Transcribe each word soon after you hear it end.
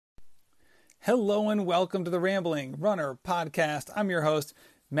Hello and welcome to the Rambling Runner Podcast. I'm your host,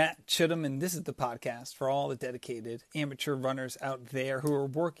 Matt Chittum, and this is the podcast for all the dedicated amateur runners out there who are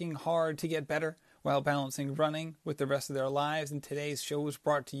working hard to get better while balancing running with the rest of their lives. And today's show is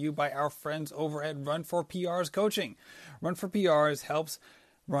brought to you by our friends over at Run for PRs Coaching. Run for PRs helps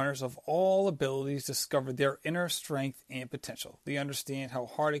runners of all abilities discover their inner strength and potential. They understand how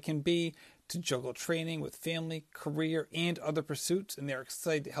hard it can be to juggle training with family, career, and other pursuits, and they're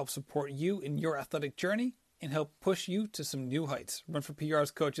excited to help support you in your athletic journey and help push you to some new heights. Run for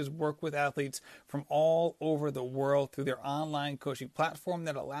PR's coaches work with athletes from all over the world through their online coaching platform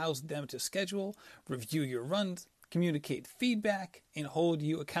that allows them to schedule, review your runs, communicate feedback, and hold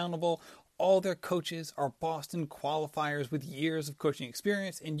you accountable. All their coaches are Boston qualifiers with years of coaching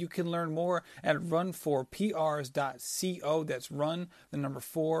experience, and you can learn more at run4prs.co. That's run, the number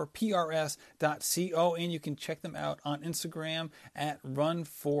 4, prs.co, and you can check them out on Instagram at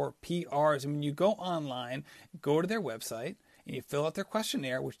run4prs. And when you go online, go to their website, and you fill out their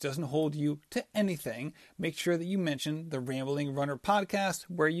questionnaire, which doesn't hold you to anything. Make sure that you mention the Rambling Runner Podcast,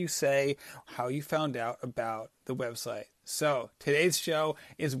 where you say how you found out about the website. So today's show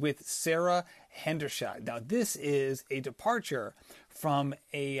is with Sara Hendershot. Now, this is a departure from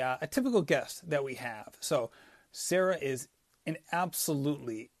a typical guest that we have. So Sara is an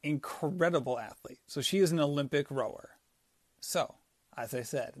absolutely incredible athlete. So she is an Olympic rower. So, as I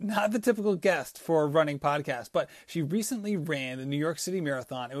said, not the typical guest for a running podcast, but she recently ran the New York City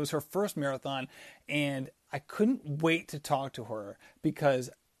Marathon. It was her first marathon, and I couldn't wait to talk to her because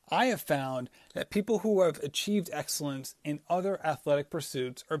I have found that people who have achieved excellence in other athletic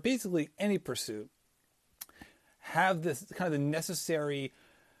pursuits, or basically any pursuit, have this kind of the necessary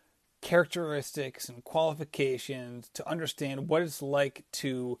characteristics and qualifications to understand what it's like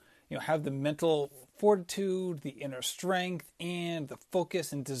to, have the mental fortitude, the inner strength, and the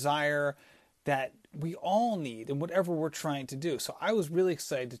focus and desire that we all need in whatever we're trying to do. So I was really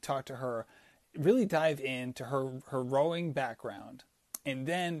excited to talk to her, really dive into her rowing background, and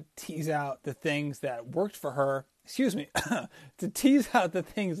then tease out the things that worked for her, to tease out the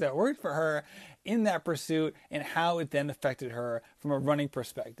things that worked for her in that pursuit and how it then affected her from a running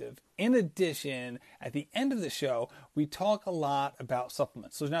perspective. In addition, at the end of the show, we talk a lot about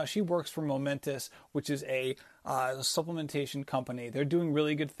supplements. So now she works for Momentous, which is a supplementation company. They're doing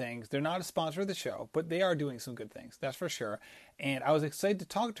really good things. They're not a sponsor of the show, but they are doing some good things, that's for sure. And I was excited to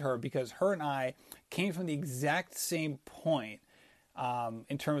talk to her because her and I came from the exact same point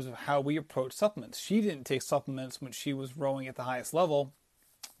in terms of how we approach supplements. She didn't take supplements when she was rowing at the highest level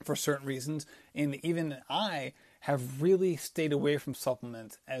for certain reasons, and even I have really stayed away from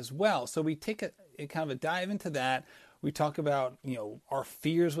supplements as well. So we take a kind of a dive into that. We talk about our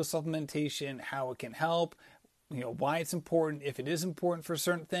fears with supplementation, how it can help, why it's important, if it is important for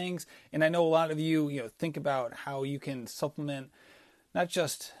certain things. And I know a lot of you think about how you can supplement not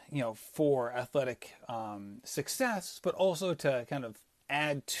just, for athletic success, but also to kind of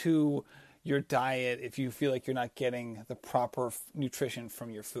add to your diet if you feel like you're not getting the proper nutrition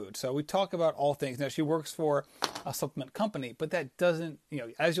from your food. So we talk about all things. Now, she works for a supplement company, but that doesn't,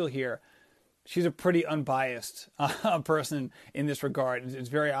 as you'll hear, she's a pretty unbiased person in this regard. It's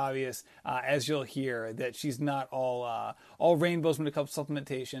very obvious, as you'll hear, that she's not all rainbows when it comes to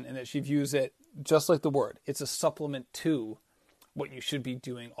supplementation, and that she views it just like the word. It's a supplement to what you should be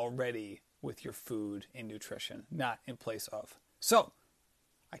doing already with your food and nutrition, not in place of. So,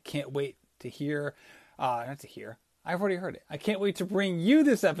 I can't wait to hear, I've already heard it. I can't wait to bring you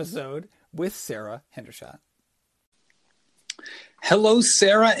this episode with Sara Hendershot. Hello,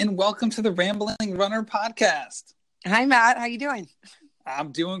 Sara, and welcome to the Rambling Runner Podcast. Hi, Matt. How you doing?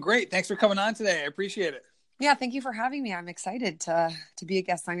 I'm doing great. Thanks for coming on today. I appreciate it. Yeah, thank you for having me. I'm excited to be a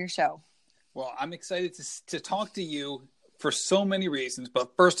guest on your show. Well, I'm excited to talk to you for so many reasons.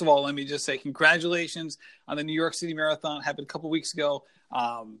 But first of all, let me just say congratulations on the New York City Marathon. Happened a couple weeks ago.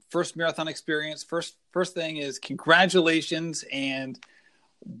 First marathon experience. First thing is congratulations. And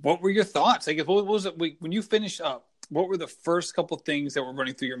what were your thoughts? I guess what was it when you finished up? What were the first couple things that were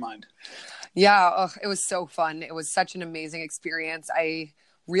running through your mind? Yeah, it was so fun. It was such an amazing experience. I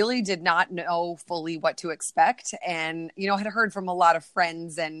really did not know fully what to expect, and had heard from a lot of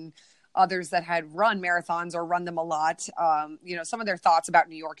friends and others that had run marathons or run them a lot, some of their thoughts about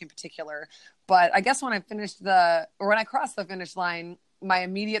New York in particular. But I guess when I crossed the finish line, my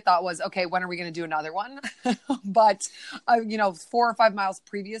immediate thought was, okay, when are we going to do another one? But, 4 or 5 miles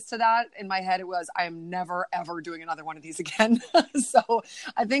previous to that, in my head, it was, I am never, ever doing another one of these again. So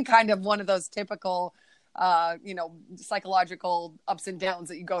I think kind of one of those typical, psychological ups and downs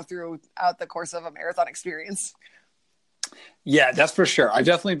that you go through out the course of a marathon experience. Yeah, that's for sure. I've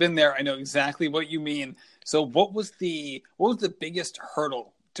definitely been there. I know exactly what you mean. So what was the biggest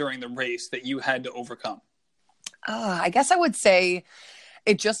hurdle during the race that you had to overcome? I guess I would say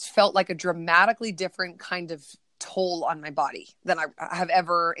it just felt like a dramatically different kind of toll on my body than I have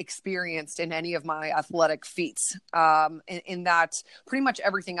ever experienced in any of my athletic feats. In that pretty much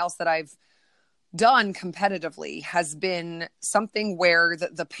everything else that I've done competitively has been something where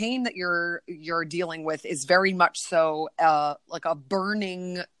the pain that you're dealing with is very much so like a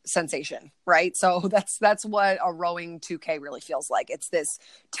burning sensation, right? So that's what a rowing 2K really feels like. It's this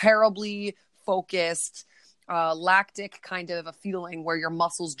terribly focused lactic kind of a feeling where your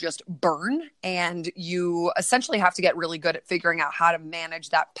muscles just burn, and you essentially have to get really good at figuring out how to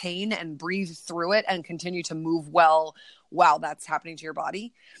manage that pain and breathe through it and continue to move well while that's happening to your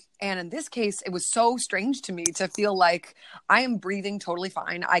body. And in this case, it was so strange to me to feel like I am breathing totally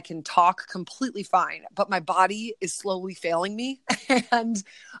fine. I can talk completely fine, but my body is slowly failing me and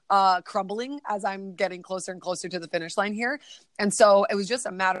crumbling as I'm getting closer and closer to the finish line here. And so it was just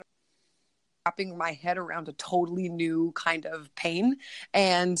a matter of wrapping my head around a totally new kind of pain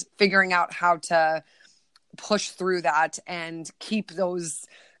and figuring out how to push through that and keep those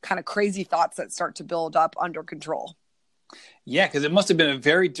kind of crazy thoughts that start to build up under control. Yeah, because it must have been a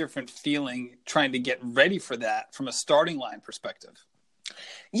very different feeling trying to get ready for that from a starting line perspective.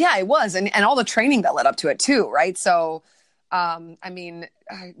 Yeah, it was. And all the training that led up to it too, right? So, I mean,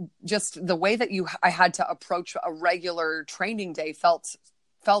 just the way that I had to approach a regular training day felt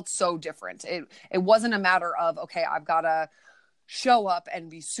so different. It wasn't a matter of, okay, I've got to show up and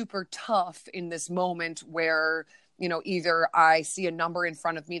be super tough in this moment where, either I see a number in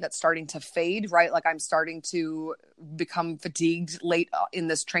front of me that's starting to fade, right? Like I'm starting to become fatigued late in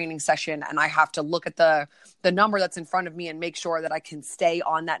this training session, and I have to look at the number that's in front of me and make sure that I can stay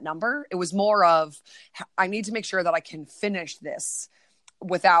on that number. It was more of, I need to make sure that I can finish this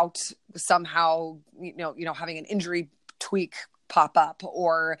without somehow, having an injury tweak pop up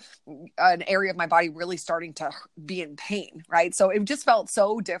or an area of my body really starting to be in pain, right? So it just felt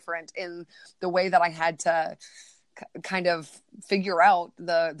so different in the way that I had to kind of figure out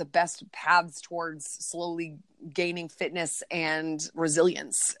the best paths towards slowly gaining fitness and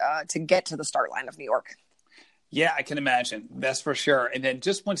resilience to get to the start line of New York. Yeah, I can imagine. That's for sure. And then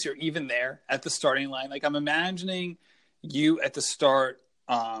just once you're even there at the starting line, like I'm imagining you at the start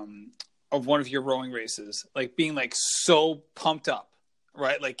of one of your rowing races, like being like so pumped up,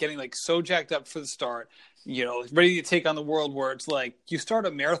 right? Like getting like so jacked up for the start, ready to take on the world, where it's like you start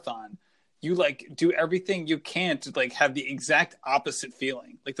a marathon, you like do everything you can to like have the exact opposite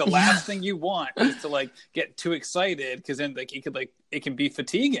feeling. Like the last thing you want is to like get too excited, because then like it can be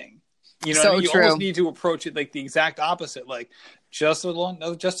fatiguing. So you true. almost need to approach it like the exact opposite. Like just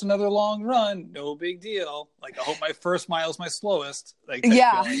another long run, no big deal. Like I hope my first mile is my slowest. Like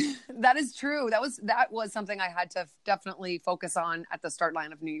yeah, that is true. That was something I had to definitely focus on at the start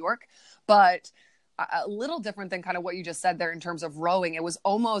line of New York, but a little different than kind of what you just said there in terms of rowing. It was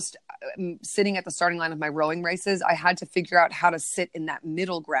almost sitting at the starting line of my rowing races, I had to figure out how to sit in that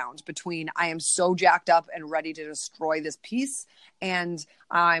middle ground between I am so jacked up and ready to destroy this piece, and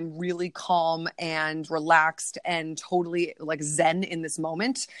I'm really calm and relaxed and totally like zen in this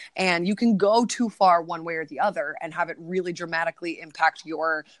moment. And you can go too far one way or the other and have it really dramatically impact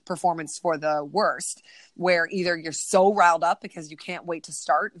your performance for the worst, where either you're so riled up because you can't wait to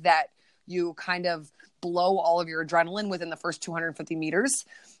start that you kind of blow all of your adrenaline within the first 250 meters,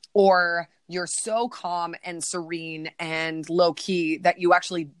 or you're so calm and serene and low key that you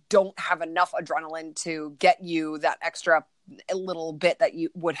actually don't have enough adrenaline to get you that extra little bit that you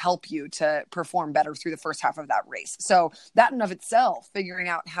would help you to perform better through the first half of that race. So that in of itself, figuring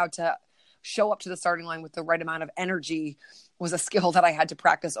out how to show up to the starting line with the right amount of energy was a skill that I had to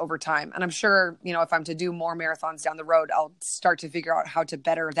practice over time. And I'm sure, if I'm to do more marathons down the road, I'll start to figure out how to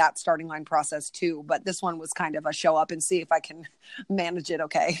better that starting line process too. But this one was kind of a show up and see if I can manage it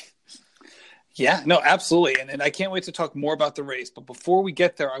okay. Yeah, no, absolutely. And I can't wait to talk more about the race. But before we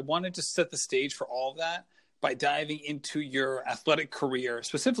get there, I wanted to set the stage for all of that by diving into your athletic career,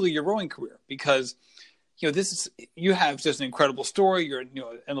 specifically your rowing career, because you have just an incredible story. You're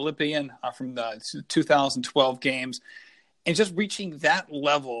an Olympian from the 2012 games. And just reaching that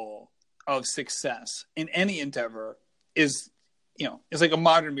level of success in any endeavor is like a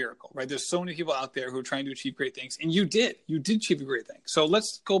modern miracle, right? There's so many people out there who are trying to achieve great things, and you did achieve a great thing. So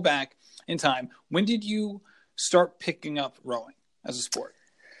let's go back in time. When did you start picking up rowing as a sport?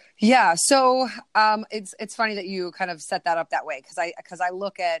 Yeah, so it's funny that you kind of set that up that way, because I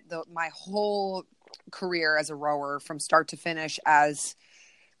look at my whole career as a rower from start to finish as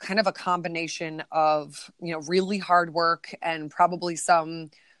kind of a combination of, really hard work and probably some,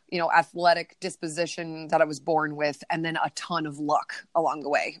 athletic disposition that I was born with, and then a ton of luck along the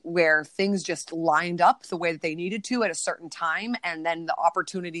way where things just lined up the way that they needed to at a certain time. And then the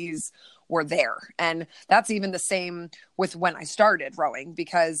opportunities were there. And that's even the same with when I started rowing,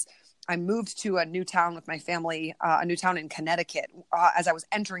 because I moved to a new town with my family, a new town in Connecticut, as I was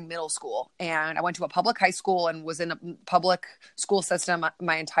entering middle school. And I went to a public high school and was in a public school system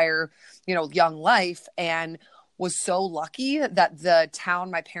my entire, young life, and was so lucky that the town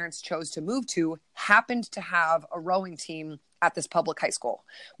my parents chose to move to happened to have a rowing team at this public high school,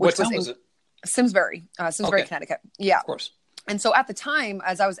 which was it? Simsbury, okay. Connecticut. Yeah. Of course. And so at the time,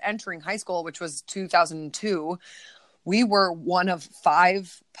 as I was entering high school, which was 2002, we were one of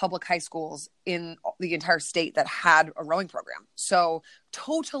 5 public high schools in the entire state that had a rowing program. So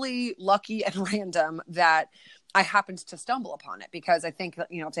totally lucky and random that I happened to stumble upon it, because I think that,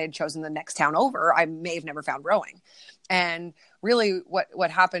 if they had chosen the next town over, I may have never found rowing. And really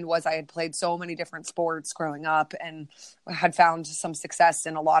what happened was I had played so many different sports growing up and had found some success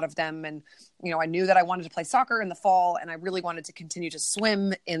in a lot of them. And, I knew that I wanted to play soccer in the fall, and I really wanted to continue to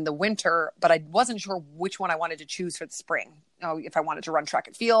swim in the winter, but I wasn't sure which one I wanted to choose for the spring. If I wanted to run track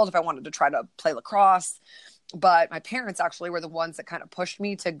and field, if I wanted to try to play lacrosse. But my parents actually were the ones that kind of pushed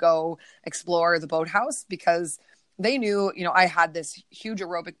me to go explore the boathouse, because they knew, I had this huge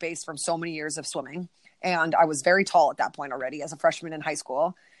aerobic base from so many years of swimming. And I was very tall at that point already as a freshman in high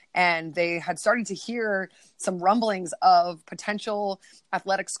school. And they had started to hear some rumblings of potential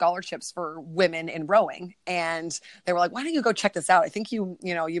athletic scholarships for women in rowing. And they were like, why don't you go check this out? I think you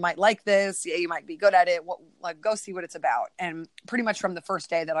might like this. Yeah, you might be good at it. Go see what it's about. And pretty much from the first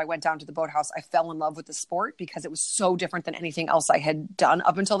day that I went down to the boathouse, I fell in love with the sport, because it was so different than anything else I had done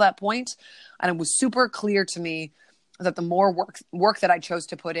up until that point. And it was super clear to me that the more work that I chose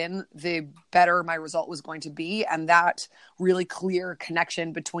to put in, the better my result was going to be. And that really clear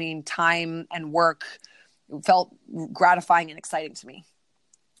connection between time and work felt gratifying and exciting to me.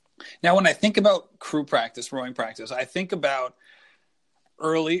 Now, when I think about crew practice, rowing practice, I think about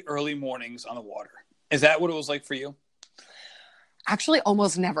early mornings on the water. Is that what it was like for you? Actually,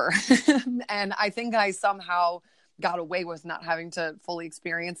 almost never. And I think I somehow got away with not having to fully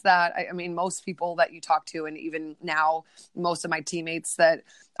experience that. I mean, most people that you talk to, and even now, most of my teammates that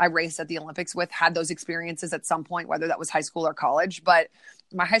I raced at the Olympics with had those experiences at some point, whether that was high school or college. But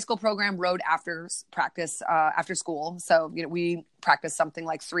my high school program rowed after practice, after school. So, we practiced something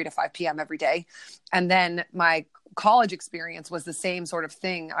like 3 to 5 p.m. every day. And then my college experience was the same sort of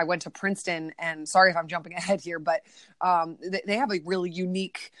thing. I went to Princeton, and sorry if I'm jumping ahead here, but they have a really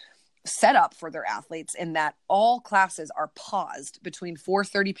unique set up for their athletes in that all classes are paused between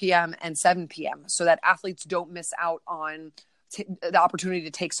 4:30 p.m. and 7 p.m. so that athletes don't miss out on the opportunity to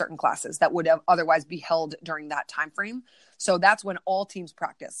take certain classes that would have otherwise be held during that time frame. So that's when all teams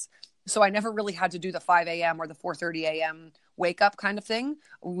practice. So I never really had to do the 5 a.m. or the 4:30 a.m. wake up kind of thing.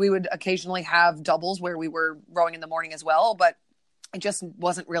 We would occasionally have doubles where we were rowing in the morning as well, but it just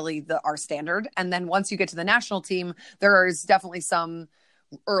wasn't really our standard. And then once you get to the national team, there is definitely some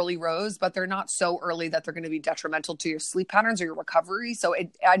early rows, but they're not so early that they're going to be detrimental to your sleep patterns or your recovery. So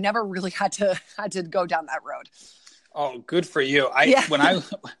I never really had to go down that road. Oh, good for you. When I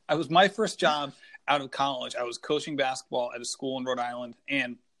was my first job out of college, I was coaching basketball at a school in Rhode Island,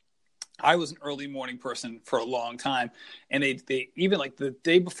 and I was an early morning person for a long time. And they even like the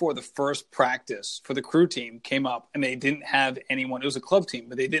day before the first practice for the crew team came up, and they didn't have anyone. It was a club team,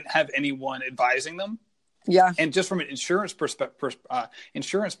 but they didn't have anyone advising them. Yeah. And just from an insurance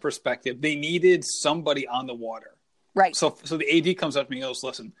perspective, they needed somebody on the water. Right. So the AD comes up to me and goes,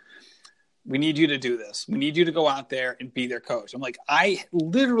 listen, we need you to do this. We need you to go out there and be their coach. I'm like, I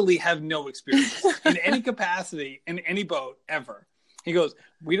literally have no experience in any capacity in any boat ever. He goes,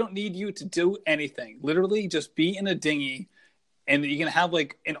 we don't need you to do anything. Literally just be in a dinghy, and you can have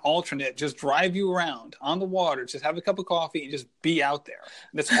like an alternate just drive you around on the water, just have a cup of coffee and just be out there.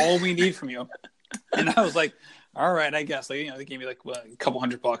 That's all we need from you. And I was like, all right, I guess. Like, they gave me like a couple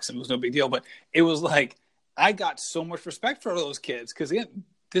 $100 and it was no big deal. But it was like, I got so much respect for those kids because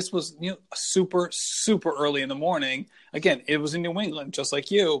this was super, super early in the morning. Again, it was in New England, just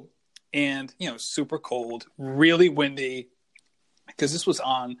like you, and super cold, really windy. Because this was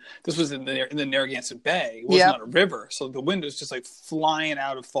in the Narragansett Bay. It wasn't on a river, so the wind was just like flying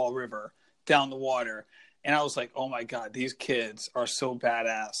out of Fall River down the water. And I was like, oh my God, these kids are so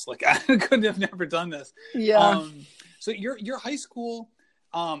badass. Like I could have never done this. Yeah. So your high school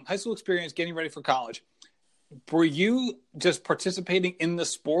experience, getting ready for college, Were you just participating in the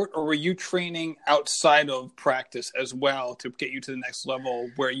sport, or were you training outside of practice as well to get you to the next level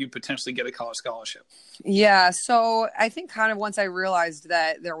where you potentially get a college scholarship? Yeah, so I think kind of once I realized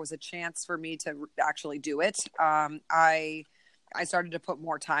that there was a chance for me to actually do it, I started to put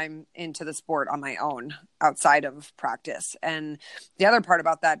more time into the sport on my own outside of practice. And the other part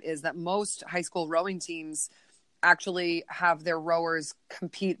about that is that most high school rowing teams actually have their rowers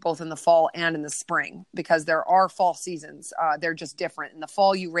compete both in the fall and in the spring, because there are fall seasons. They're just different. In the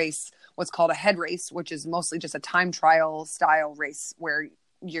fall, you race what's called a head race, which is mostly just a time trial style race where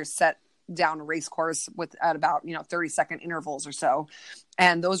you're set down a race course with at about 30-second intervals or so,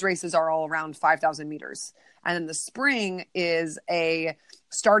 and those races are all around 5,000 meters. And then the spring is a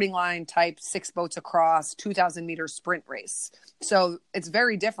starting line type 6 boats across 2,000-meter sprint race. So it's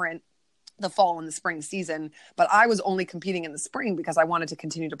very different, the fall and the spring season, but I was only competing in the spring because I wanted to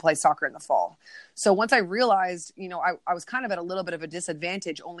continue to play soccer in the fall. So once I realized, I was kind of at a little bit of a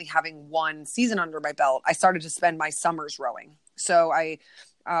disadvantage only having one season under my belt, I started to spend my summers rowing. So I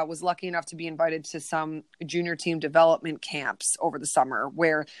was lucky enough to be invited to some junior team development camps over the summer,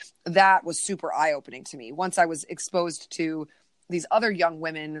 where that was super eye-opening to me. Once I was exposed to these other young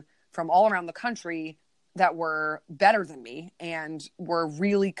women from all around the country that were better than me and were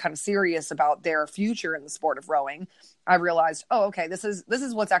really kind of serious about their future in the sport of rowing, I realized, oh, okay, this is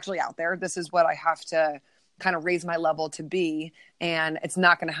what's actually out there. This is what I have to kind of raise my level to be. And it's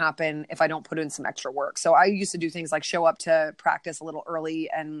not going to happen if I don't put in some extra work. So I used to do things like show up to practice a little early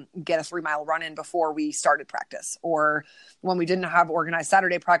and get a 3-mile run in before we started practice. Or when we didn't have organized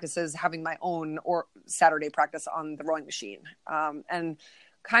Saturday practices, having my own or Saturday practice on the rowing machine. And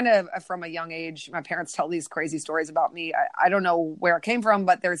kind of from a young age, my parents tell these crazy stories about me. I don't know where it came from,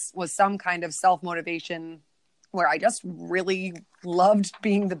 but there was some kind of self-motivation where I just really loved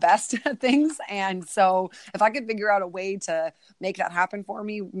being the best at things. And so if I could figure out a way to make that happen for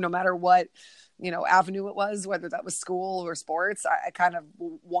me, no matter what, avenue it was, whether that was school or sports, I kind of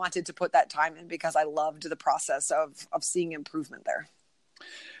wanted to put that time in because I loved the process of seeing improvement there.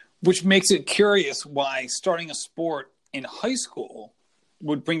 Which makes it curious why starting a sport in high school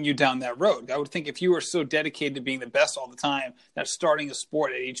would bring you down that road. I would think if you were so dedicated to being the best all the time, that starting a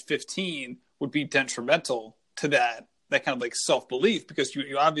sport at age 15 would be detrimental to that kind of like self-belief, because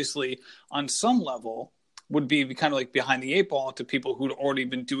you obviously on some level would be kind of like behind the 8 ball to people who'd already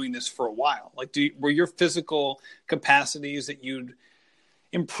been doing this for a while. Like, were your physical capacities that you'd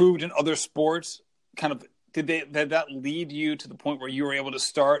improved in other sports kind of, did that lead you to the point where you were able to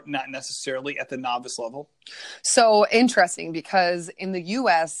start not necessarily at the novice level? So interesting, because in the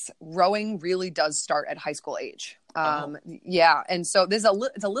US, rowing really does start at high school age. Yeah. And so it's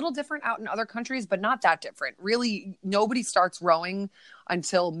a little different out in other countries, but not that different. Really, nobody starts rowing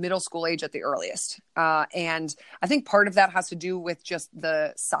until middle school age at the earliest. And I think part of that has to do with just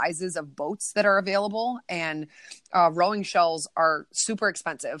the sizes of boats that are available. And rowing shells are super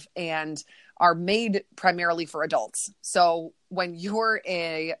expensive and are made primarily for adults. So when you're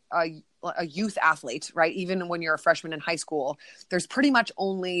a youth athlete, right, even when you're a freshman in high school, there's pretty much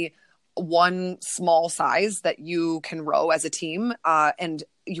only one small size that you can row as a team. And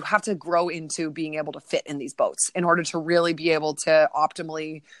you have to grow into being able to fit in these boats in order to really be able to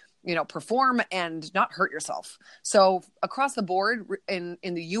optimally, perform and not hurt yourself. So across the board in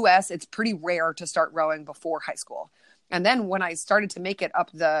the US, it's pretty rare to start rowing before high school. And then when I started to make it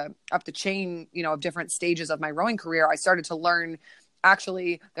up the chain, of different stages of my rowing career, I started to learn,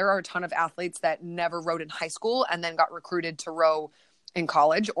 actually, there are a ton of athletes that never rowed in high school and then got recruited to row in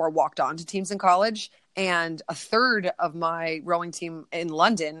college or walked on to teams in college. And a third of my rowing team in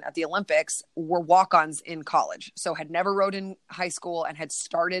London at the Olympics were walk-ons in college. So had never rowed in high school and had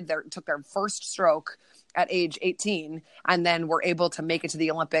took their first stroke at age 18, and then were able to make it to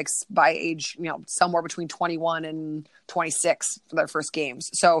the Olympics by age, somewhere between 21 and 26 for their first games.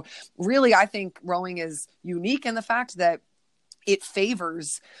 So really, I think rowing is unique in the fact that it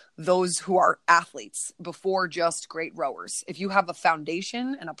favors those who are athletes before just great rowers. If you have a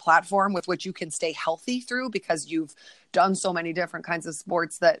foundation and a platform with which you can stay healthy through, because you've done so many different kinds of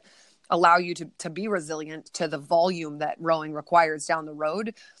sports that allow you to be resilient to the volume that rowing requires down the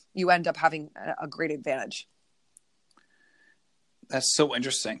road, you end up having a great advantage. That's so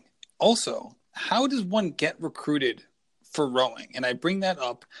interesting. Also, how does one get recruited for rowing? And I bring that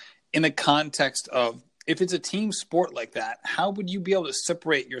up in the context of, if it's a team sport like that, how would you be able to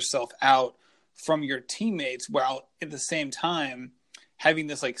separate yourself out from your teammates while at the same time having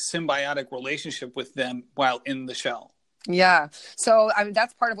this like symbiotic relationship with them while in the shell? Yeah. So, I mean,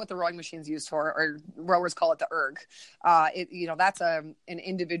 that's part of what the rowing machine's used for, or rowers call it the erg. That's an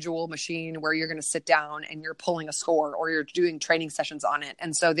individual machine where you're going to sit down and you're pulling a score or you're doing training sessions on it.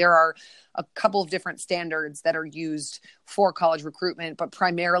 And so there are a couple of different standards that are used for college recruitment, but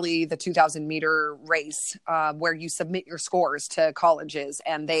primarily the 2,000-meter race, where you submit your scores to colleges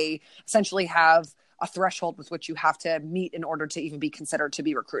and they essentially have a threshold with which you have to meet in order to even be considered to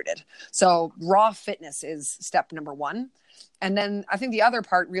be recruited. So raw fitness is step number one. And then I think the other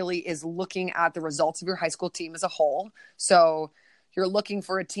part really is looking at the results of your high school team as a whole. So you're looking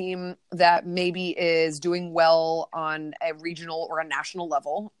for a team that maybe is doing well on a regional or a national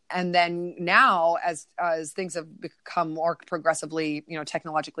level. And then now, as things have become more progressively,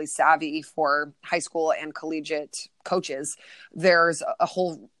 technologically savvy for high school and collegiate coaches, there's a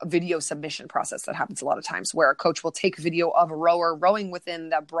whole video submission process that happens a lot of times where a coach will take video of a rower rowing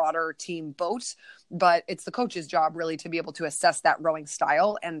within that broader team boat. But it's the coach's job really to be able to assess that rowing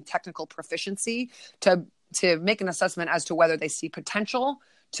style and technical proficiency to make an assessment as to whether they see potential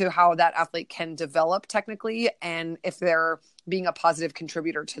to how that athlete can develop technically and if they're being a positive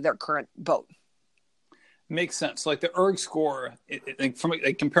contributor to their current boat. Makes sense. Like the erg score, from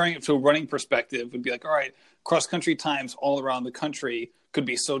comparing it to a running perspective, would be like, all right, cross country times all around the country could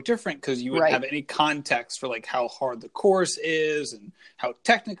be so different because you wouldn't have any context for like how hard the course is and how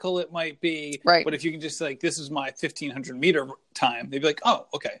technical it might be. Right. But if you can just like, this is my 1,500 meter time, they'd be like, oh,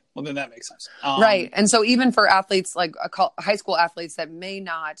 okay, well then that makes sense. Right. And so even for athletes like high school athletes that may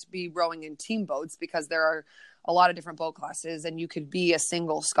not be rowing in team boats, because there are a lot of different boat classes and you could be a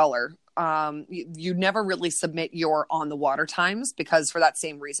single sculler. You never really submit your on the water times because for that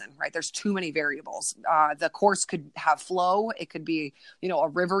same reason, right? There's too many variables. The course could have flow. It could be, a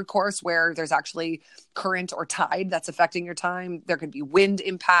river course where there's actually current or tide that's affecting your time. There could be wind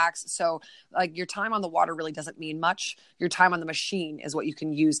impacts. So like your time on the water really doesn't mean much. Your time on the machine is what you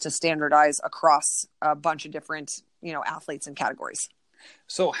can use to standardize across a bunch of different, athletes and categories.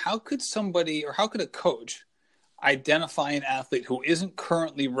 So how could a coach identify an athlete who isn't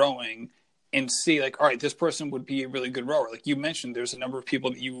currently rowing and see like, all right, this person would be a really good rower? Like you mentioned, there's a number of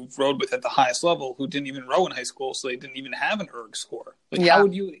people that you rowed with at the highest level who didn't even row in high school, so they didn't even have an erg score. Like how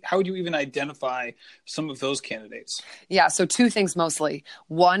would you even identify some of those candidates? Yeah, so two things mostly.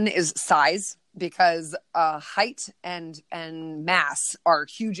 One is size, because height and mass are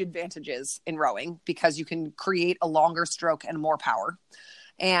huge advantages in rowing because you can create a longer stroke and more power.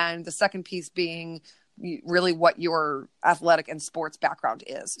 And the second piece being really what your athletic and sports background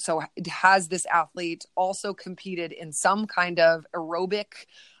is. So has this athlete also competed in some kind of aerobic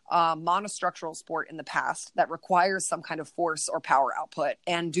monostructural sport in the past that requires some kind of force or power output?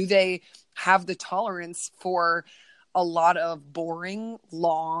 And do they have the tolerance for a lot of boring,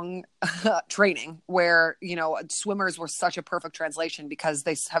 long training where, swimmers were such a perfect translation because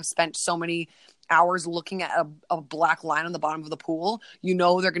they have spent so many hours looking at a black line on the bottom of the pool.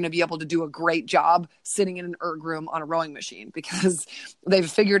 They're going to be able to do a great job sitting in an erg room on a rowing machine because they've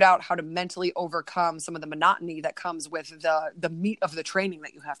figured out how to mentally overcome some of the monotony that comes with the meat of the training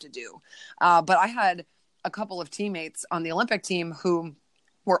that you have to do. But I had a couple of teammates on the Olympic team who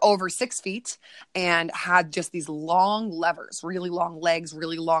were over 6 feet and had just these long levers, really long legs,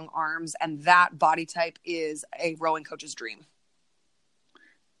 really long arms. And that body type is a rowing coach's dream.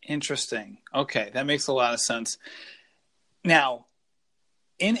 Interesting. Okay. That makes a lot of sense. Now,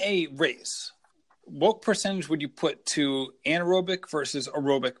 in a race, what percentage would you put to anaerobic versus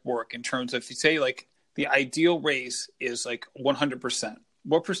aerobic work in terms of, if you say like the ideal race is like 100%,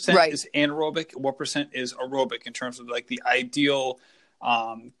 what percent is anaerobic? What percent is aerobic in terms of like the ideal,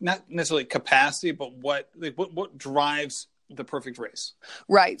 not necessarily capacity, but what drives the perfect race?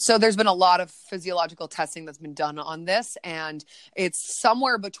 Right. So there's been a lot of physiological testing that's been done on this, and it's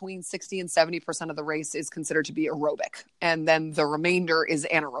somewhere between 60 and 70% of the race is considered to be aerobic, and then the remainder is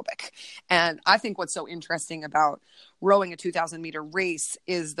anaerobic. And I think what's so interesting about rowing a 2,000-meter race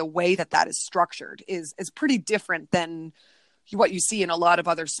is the way that is structured is pretty different than what you see in a lot of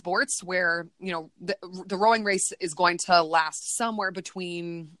other sports where, the rowing race is going to last somewhere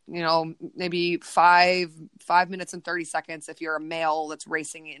between, maybe five minutes and 30 seconds if you're a male that's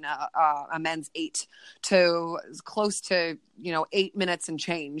racing in a men's 8 to close to, 8 minutes and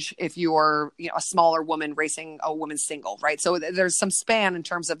change if you're a smaller woman racing a women's single, right? So there's some span in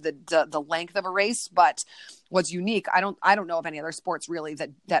terms of the length of a race, but what's unique, I don't know of any other sports really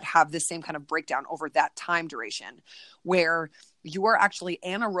that have this same kind of breakdown over that time duration, where you are actually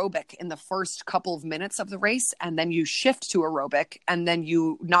anaerobic in the first couple of minutes of the race, and then you shift to aerobic, and then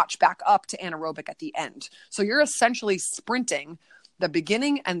you notch back up to anaerobic at the end. So you're essentially sprinting the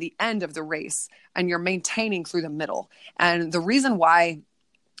beginning and the end of the race, and you're maintaining through the middle. And the reason why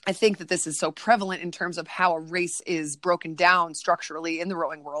I think that this is so prevalent in terms of how a race is broken down structurally in the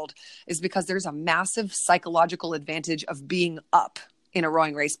rowing world is because there's a massive psychological advantage of being up in a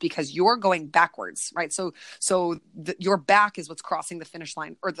rowing race because you're going backwards, right? So your back is what's crossing the finish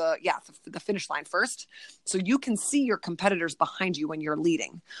line, or the finish line first. So you can see your competitors behind you when you're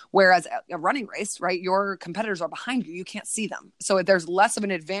leading. Whereas a running race, right, your competitors are behind you. You can't see them. So there's less of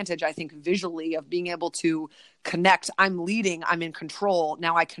an advantage, I think, visually of being able to connect. I'm leading, I'm in control.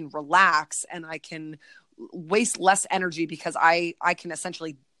 Now I can relax and I can waste less energy because I can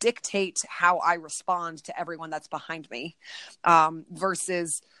essentially dictate how I respond to everyone that's behind me,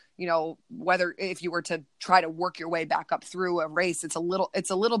 versus, whether if you were to try to work your way back up through a race, it's a little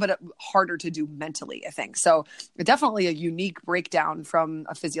bit harder to do mentally, I think. So definitely a unique breakdown from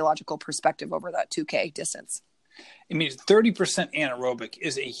a physiological perspective over that 2K distance. It means 30% anaerobic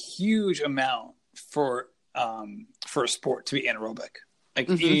is a huge amount for a sport to be anaerobic, like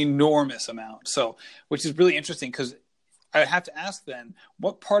an enormous amount. So, which is really interesting because I have to ask then,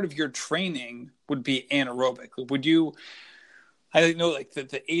 what part of your training would be anaerobic? Would you, I know like the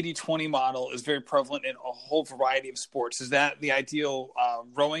 80-20 model is very prevalent in a whole variety of sports. Is that the ideal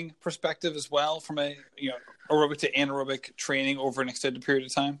rowing perspective as well from a, aerobic to anaerobic training over an extended period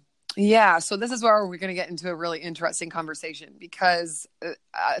of time? Yeah. So this is where we're going to get into a really interesting conversation because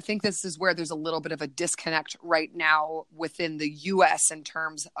I think this is where there's a little bit of a disconnect right now within the US in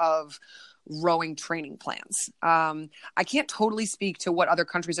terms of rowing training plans. I can't totally speak to what other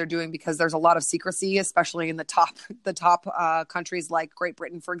countries are doing because there's a lot of secrecy, especially in the top countries like Great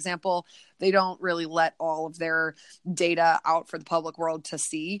Britain, for example. They don't really let all of their data out for the public world to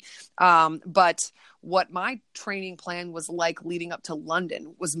see. But what my training plan was like leading up to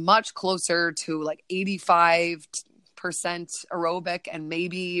London was much closer to like 85% aerobic and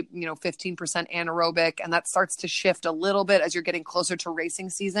maybe 15% anaerobic, and that starts to shift a little bit as you're getting closer to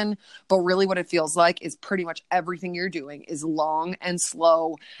racing season. But really what it feels like is pretty much everything you're doing is long and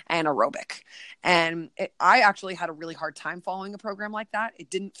slow and aerobic. And I actually had a really hard time following a program like that.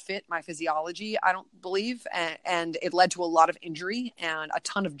 It didn't fit my physiology, I don't believe, and it led to a lot of injury and a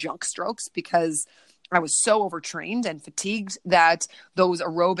ton of junk strokes because I was so overtrained and fatigued that those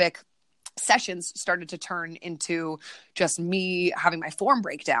aerobic sessions started to turn into just me having my form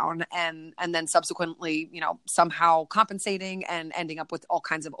breakdown and then subsequently, somehow compensating and ending up with all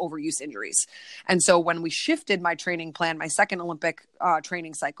kinds of overuse injuries. And so when we shifted my training plan, my second Olympic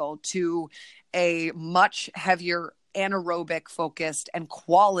training cycle, to a much heavier anaerobic focused and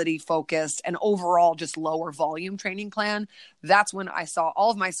quality focused and overall just lower volume training plan, that's when I saw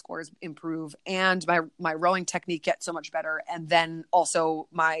all of my scores improve and my rowing technique get so much better. And then also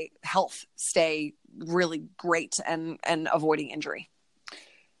my health stay really great and avoiding injury.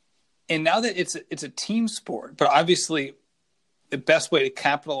 And now that it's a team sport, but obviously the best way to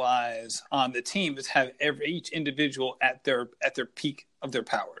capitalize on the team is have each individual at their peak of their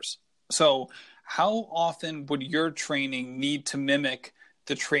powers. So how often would your training need to mimic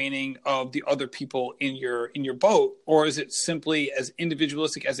the training of the other people in your boat? Or is it simply as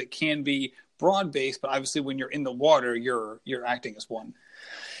individualistic as it can be, broad-based, but obviously when you're in the water, you're acting as one?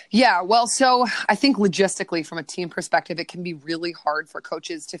 Yeah, well, so I think logistically from a team perspective, it can be really hard for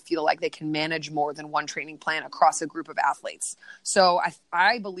coaches to feel like they can manage more than one training plan across a group of athletes. So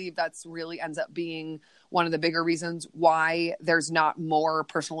I believe that's really ends up being one of the bigger reasons why there's not more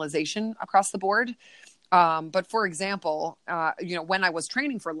personalization across the board. But for example, when I was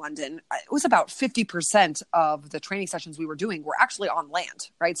training for London, it was about 50% of the training sessions we were doing were actually on land,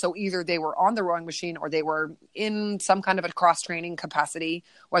 right? So either they were on the rowing machine or they were in some kind of a cross training capacity,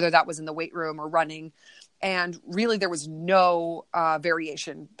 whether that was in the weight room or running. And really there was no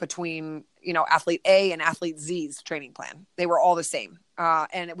variation between, athlete A and athlete Z's training plan. They were all the same.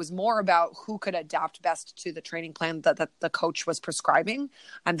 And it was more about who could adapt best to the training plan that the coach was prescribing.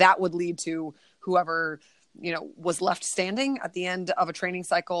 And that would lead to whoever, was left standing at the end of a training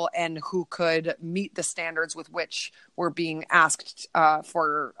cycle and who could meet the standards with which were being asked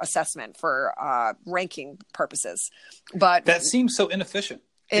for assessment for ranking purposes. But that seems so inefficient.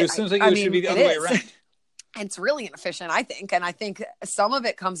 It seems like it should be the other way around. It's really inefficient, I think. And I think some of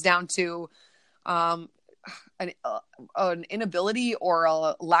it comes down to an inability or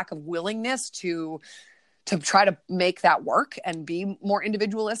a lack of willingness to try to make that work and be more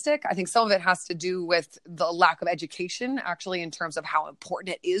individualistic. I think some of it has to do with the lack of education, actually, in terms of how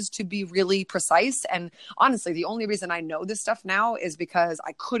important it is to be really precise. And honestly, the only reason I know this stuff now is because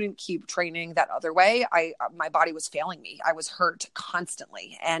I couldn't keep training that other way. My body was failing me. I was hurt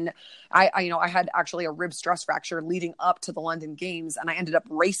constantly. And I had actually a rib stress fracture leading up to the London Games, and I ended up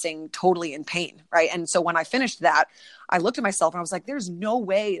racing totally in pain. Right. And so when I finished that, I looked at myself and I was like, there's no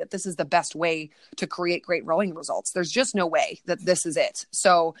way that this is the best way to create great rowing results. There's just no way that this is it.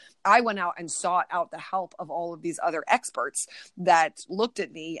 So I went out and sought out the help of all of these other experts that looked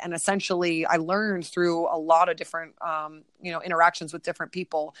at me. And essentially I learned through a lot of different, interactions with different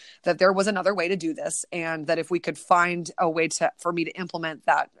people that there was another way to do this. And that if we could find a way for me to implement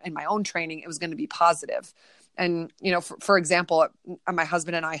that in my own training, it was going to be positive. And, for example, my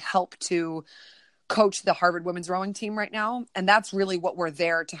husband and I help to coach the Harvard women's rowing team right now. And that's really what we're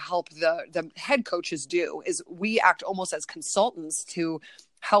there to help the head coaches do, is we act almost as consultants to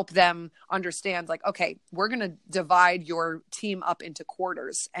help them understand, like, okay, we're going to divide your team up into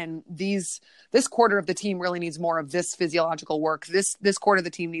quarters. And this quarter of the team really needs more of this physiological work. This quarter of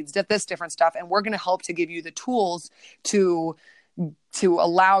the team needs this different stuff. And we're going to help to give you the tools to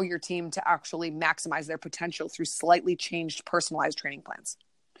allow your team to actually maximize their potential through slightly changed personalized training plans.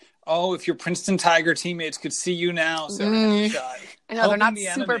 Oh, if your Princeton Tiger teammates could see you now, Sara Hendershot. I know, they're not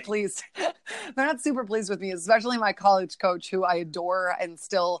super pleased. They're not super pleased with me, especially my college coach, who I adore and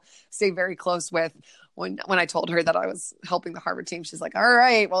still stay very close with. When I told her that I was helping the Harvard team, she's like, all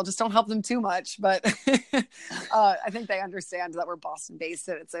right, well, just don't help them too much. But I think they understand that we're Boston-based,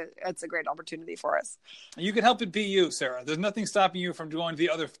 and it's a great opportunity for us. You can help it be you, Sara. There's nothing stopping you from going to the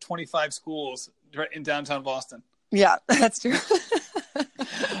other 25 schools in downtown Boston. Yeah, that's true.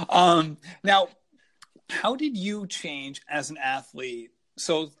 Now, how did you change as an athlete?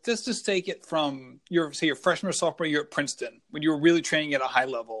 So let's just take it from your freshman or sophomore year at Princeton, when you were really training at a high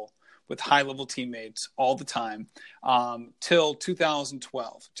level with high level teammates all the time, till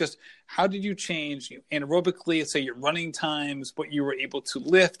 2012. Just how did you change anaerobically? Let's say your running times, what you were able to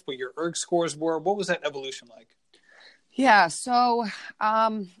lift, what your erg scores were. What was that evolution like? Yeah. So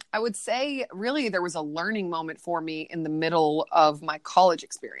I would say really there was a learning moment for me in the middle of my college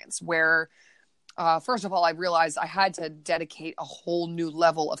experience where, first of all, I realized I had to dedicate a whole new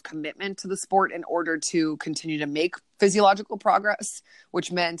level of commitment to the sport in order to continue to make physiological progress,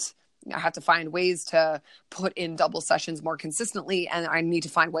 which meant I had to find ways to put in double sessions more consistently. And I need to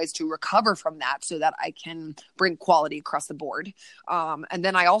find ways to recover from that so that I can bring quality across the board. And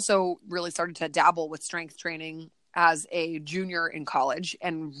then I also really started to dabble with strength training as a junior in college,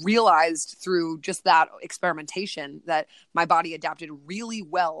 and realized through just that experimentation that my body adapted really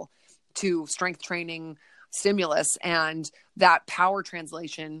well to strength training stimulus, and that power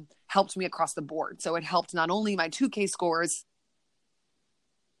translation helped me across the board. So it helped not only my 2K scores,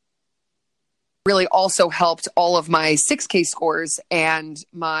 really also helped all of my 6K scores and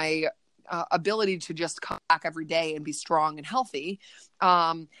my ability to just come back every day and be strong and healthy.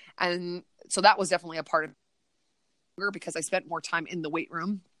 And so that was definitely a part of it, because I spent more time in the weight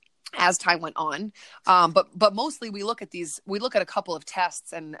room as time went on. But mostly we look at a couple of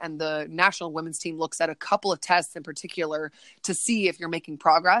tests, and the national women's team looks at a couple of tests in particular to see if you're making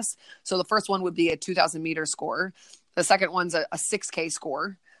progress. So the first one would be a 2,000 meter score. The second one's a 6K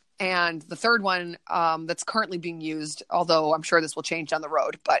score. And the third one that's currently being used, although I'm sure this will change down the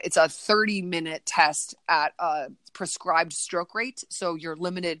road, but it's a 30-minute test at a prescribed stroke rate. So you're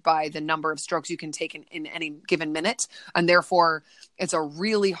limited by the number of strokes you can take in any given minute. And therefore, it's a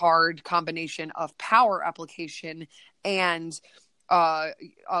really hard combination of power application and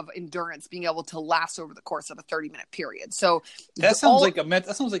of endurance, being able to last over the course of a 30-minute period. So that sounds like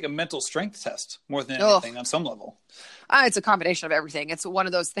a mental strength test more than anything on some level. It's a combination of everything. It's one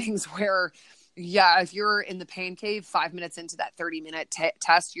of those things where, if you're in the pain cave 5 minutes into that 30-minute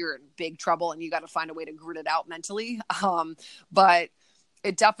test, you're in big trouble and you got to find a way to grit it out mentally. But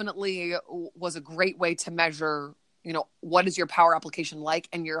it definitely was a great way to measure, what is your power application like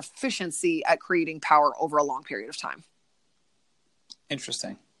and your efficiency at creating power over a long period of time.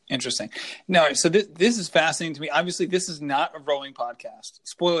 Interesting. No, so this is fascinating to me. Obviously, this is not a rowing podcast.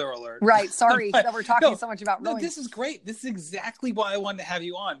 Spoiler alert. Right. Sorry that we're talking so much about rowing. No, this is great. This is exactly why I wanted to have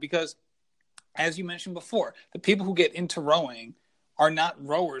you on, because as you mentioned before, the people who get into rowing are not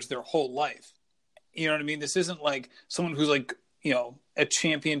rowers their whole life. You know what I mean? This isn't like someone who's like, a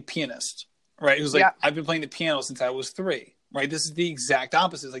champion pianist, right? Who's like, I've been playing the piano since I was 3, right? This is the exact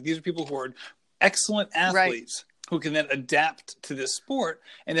opposite. Like, these are people who are excellent athletes. Right. Who can then adapt to this sport,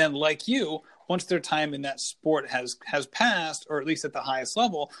 and then, like you, once their time in that sport has passed, or at least at the highest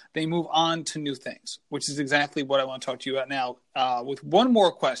level, they move on to new things, which is exactly what I want to talk to you about now, with one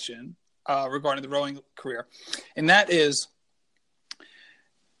more question regarding the rowing career. And that is,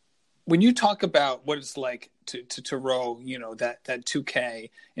 when you talk about what it's like to row, that 2K,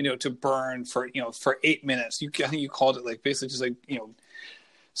 to burn for 8 minutes, I think you called it like basically just like,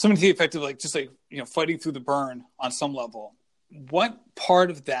 something to the effect of like, just like, fighting through the burn on some level. What part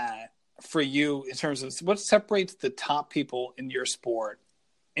of that for you, in terms of what separates the top people in your sport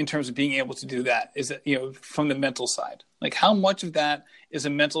in terms of being able to do that, is it, from the mental side? Like, how much of that is a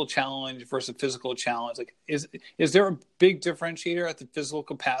mental challenge versus a physical challenge? Like, is there a big differentiator at the physical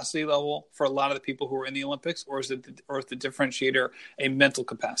capacity level for a lot of the people who are in the Olympics, or is the differentiator a mental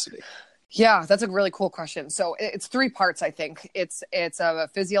capacity? Yeah, that's a really cool question. So it's three parts, I think. It's a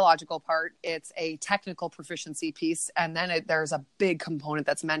physiological part, it's a technical proficiency piece, and then there's a big component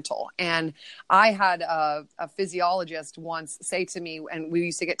that's mental. And I had a physiologist once say to me, and we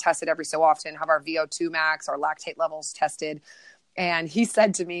used to get tested every so often, have our VO2 max, our lactate levels tested. And he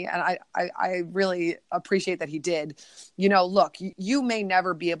said to me, and I really appreciate that he did, look, you may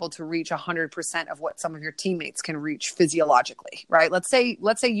never be able to reach 100% of what some of your teammates can reach physiologically, right? Let's say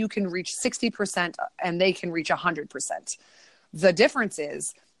you can reach 60% and they can reach 100%. The difference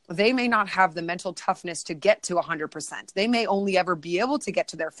is they may not have the mental toughness to get to 100%. They may only ever be able to get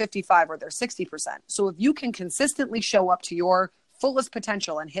to their 55 or their 60%. So if you can consistently show up to your fullest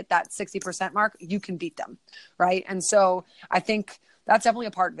potential and hit that 60% mark, you can beat them, right? And so I think that's definitely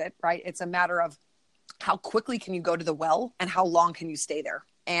a part of it, right? It's a matter of how quickly can you go to the well and how long can you stay there,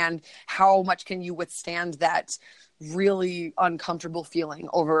 and how much can you withstand that really uncomfortable feeling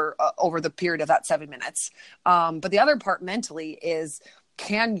over the period of that 7 minutes. But the other part mentally is,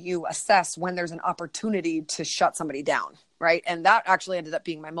 can you assess when there's an opportunity to shut somebody down, right? And that actually ended up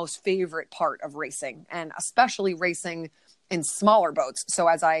being my most favorite part of racing, and especially racing in smaller boats. So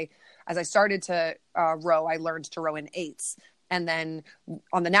as I started to row, I learned to row in 8s. And then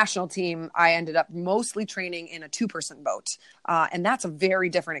on the national team, I ended up mostly training in a 2-person boat. And that's a very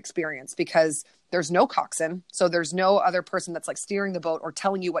different experience because there's no coxswain. So there's no other person that's like steering the boat or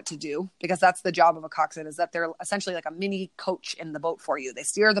telling you what to do, because that's the job of a coxswain, is that they're essentially like a mini coach in the boat for you. They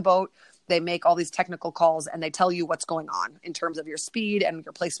steer the boat, they make all these technical calls, and they tell you what's going on in terms of your speed and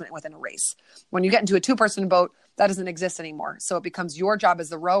your placement within a race. When you get into a 2-person boat, that doesn't exist anymore. So it becomes your job as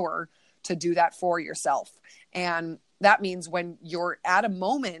the rower to do that for yourself. And that means when you're at a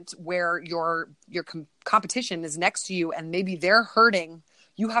moment where your competition is next to you and maybe they're hurting,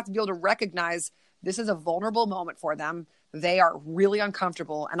 you have to be able to recognize this is a vulnerable moment for them. They are really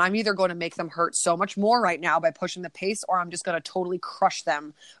uncomfortable, and I'm either going to make them hurt so much more right now by pushing the pace, or I'm just going to totally crush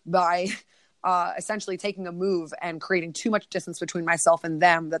them by essentially taking a move and creating too much distance between myself and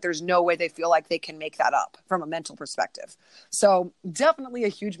them that there's no way they feel like they can make that up from a mental perspective. So definitely a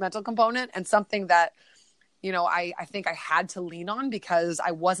huge mental component, and something that, I think I had to lean on because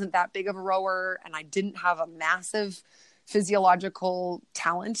I wasn't that big of a rower and I didn't have a massive physiological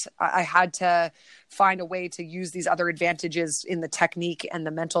talent. I had to find a way to use these other advantages in the technique and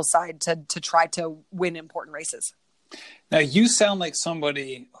the mental side to try to win important races. Now, you sound like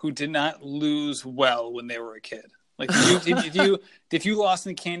somebody who did not lose well when they were a kid. Like, if you lost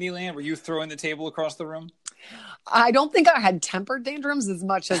in Candyland, were you throwing the table across the room? I don't think I had temper tantrums as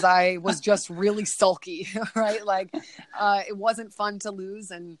much as I was just really sulky, right? Like, it wasn't fun to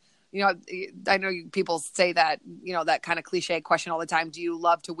lose. And, I know people say that, that kind of cliche question all the time. Do you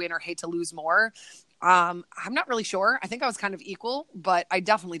love to win or hate to lose more? I'm not really sure. I think I was kind of equal, but I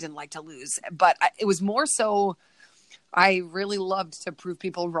definitely didn't like to lose. But it was more so I really loved to prove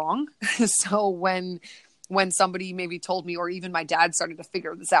people wrong. So when somebody maybe told me, or even my dad started to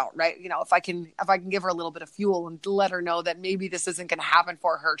figure this out, right? If I can give her a little bit of fuel and let her know that maybe this isn't going to happen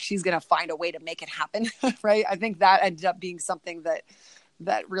for her, she's going to find a way to make it happen. Right. I think that ended up being something that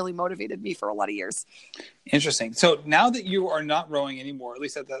really motivated me for a lot of years. Interesting. So now that you are not rowing anymore, at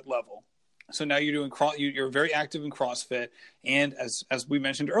least at that level, so now you're doing you're very active in CrossFit. And as we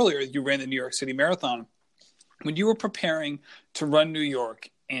mentioned earlier, you ran the New York City Marathon. When you were preparing to run New York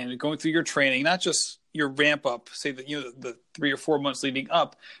and going through your training, not just your ramp up, say that, the 3 or 4 months leading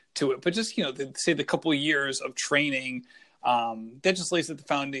up to it, but just, say the couple of years of training, that just lays at the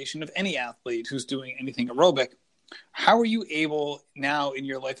foundation of any athlete who's doing anything aerobic. How are you able now in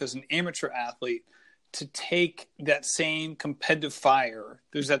your life as an amateur athlete to take that same competitive fire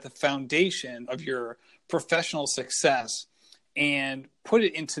that's at the foundation of your professional success and put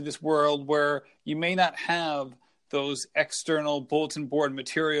it into this world where you may not have those external bulletin board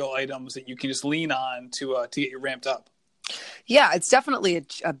material items that you can just lean on to get you ramped up? Yeah, it's definitely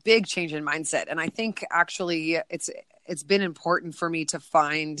a big change in mindset. And I think actually it's been important for me to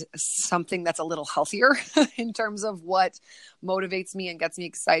find something that's a little healthier in terms of what motivates me and gets me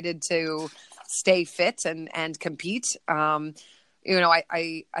excited to stay fit and compete. I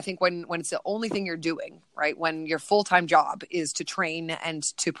think when it's the only thing you're doing, right? When your full-time job is to train and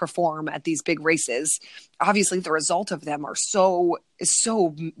to perform at these big races, obviously the result of them is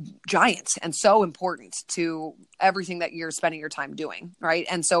so giant and so important to everything that you're spending your time doing, right?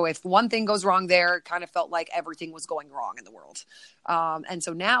 And so if one thing goes wrong there, it kind of felt like everything was going wrong in the world. And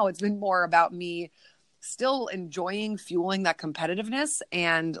so now it's been more about me still enjoying fueling that competitiveness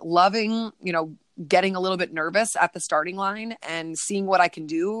and loving, getting a little bit nervous at the starting line and seeing what I can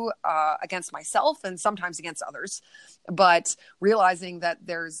do against myself and sometimes against others, but realizing that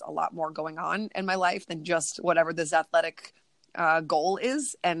there's a lot more going on in my life than just whatever this athletic goal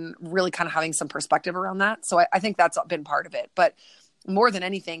is, and really kind of having some perspective around that. So I think that's been part of it. But more than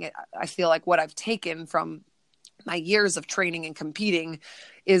anything, I feel like what I've taken from my years of training and competing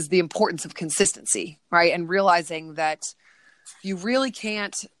is the importance of consistency, right? And realizing that you really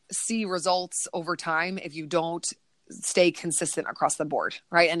can't see results over time if you don't stay consistent across the board,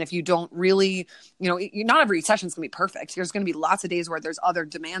 right? And if you don't really, not every session is going to be perfect. There's going to be lots of days where there's other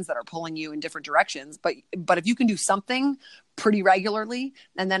demands that are pulling you in different directions. But if you can do something pretty regularly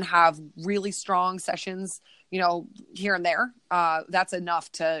and then have really strong sessions, here and there, that's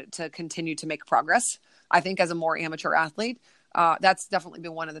enough to continue to make progress. I think as a more amateur athlete, that's definitely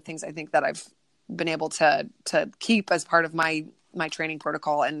been one of the things I think that I've been able to keep as part of my training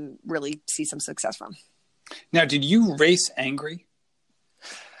protocol and really see some success from. Now, did you race angry?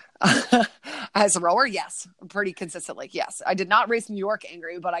 As a rower, yes, pretty consistently. Yes, I did not race New York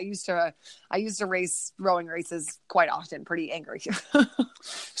angry, but I used to race rowing races quite often, pretty angry.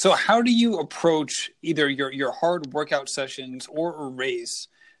 So how do you approach either your hard workout sessions or a race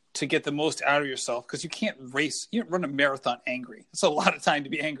to get the most out of yourself? Because you can't run a marathon angry. It's a lot of time to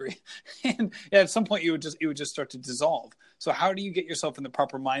be angry. And at some point it would just start to dissolve. So how do you get yourself in the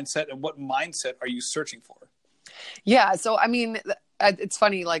proper mindset, and what mindset are you searching for? Yeah. So, I mean, it's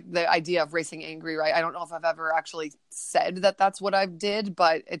funny, like the idea of racing angry, right? I don't know if I've ever actually said that that's what I did,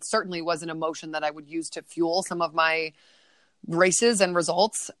 but it certainly was an emotion that I would use to fuel some of my races and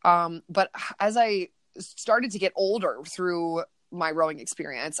results. But as I started to get older through my rowing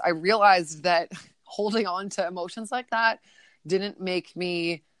experience, I realized that holding on to emotions like that didn't make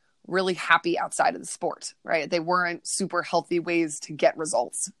me really happy outside of the sport, right? They weren't super healthy ways to get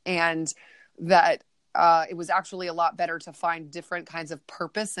results. And that it was actually a lot better to find different kinds of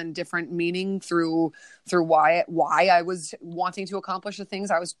purpose and different meaning through why I was wanting to accomplish the things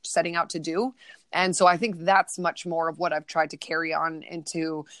I was setting out to do. And so I think that's much more of what I've tried to carry on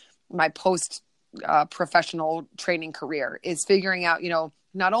into my post professional training career, is figuring out,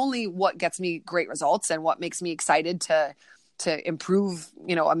 not only what gets me great results and what makes me excited to improve,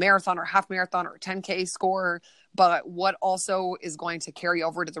 a marathon or half marathon or a 10K score, but what also is going to carry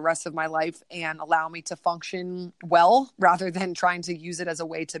over to the rest of my life and allow me to function well, rather than trying to use it as a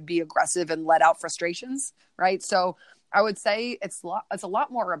way to be aggressive and let out frustrations. Right. So I would say it's a lot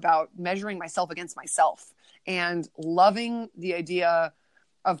more about measuring myself against myself and loving the idea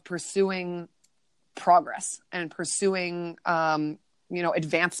of pursuing progress and pursuing,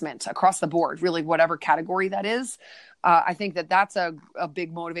 advancement across the board, really, whatever category that is. I think that's a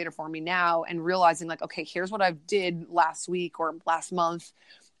big motivator for me now, and realizing like, okay, here's what I did last week or last month.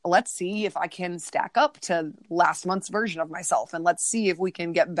 Let's see if I can stack up to last month's version of myself, and let's see if we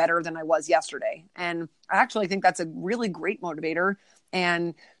can get better than I was yesterday. And I actually think that's a really great motivator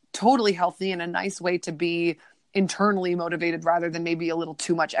and totally healthy and a nice way to be internally motivated rather than maybe a little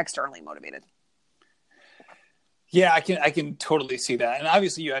too much externally motivated. Yeah, I can totally see that. And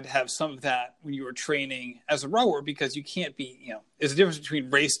obviously you had to have some of that when you were training as a rower, because you can't be, there's a difference between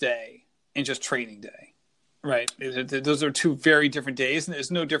race day and just training day, right? Those are two very different days, and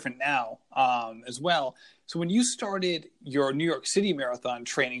it's no different now as well. So when you started your New York City Marathon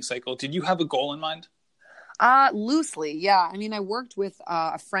training cycle, did you have a goal in mind? Loosely, yeah. I mean, I worked with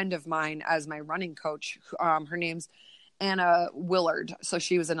a friend of mine as my running coach. Her name's Anna Willard. So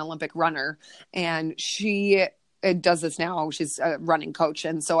she was an Olympic runner, and she does this now. She's a running coach.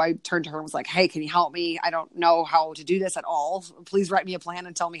 And so I turned to her and was like, hey, can you help me? I don't know how to do this at all. Please write me a plan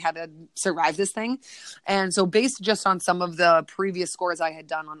and tell me how to survive this thing. And so based just on some of the previous scores I had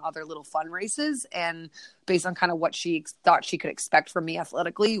done on other little fun races, and based on kind of what she thought she could expect from me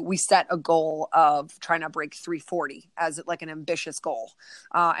athletically, we set a goal of trying to break 340 as like an ambitious goal.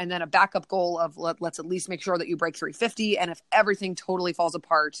 And then a backup goal of let's at least make sure that you break 350. And if everything totally falls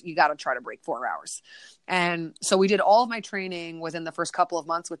apart, you got to try to break 4 hours. And So we did all of my training within the first couple of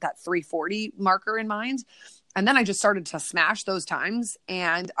months with that 340 marker in mind. And then I just started to smash those times,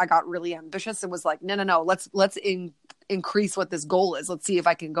 and I got really ambitious and was like, no, let's increase what this goal is. Let's see if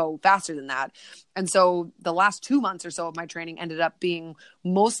I can go faster than that. And so the last 2 months or so of my training ended up being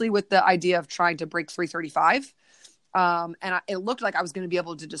mostly with the idea of trying to break 335. It looked like I was going to be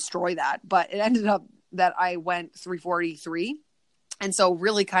able to destroy that, but it ended up that I went 343. And so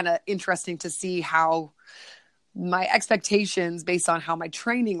really kind of interesting to see how my expectations based on how my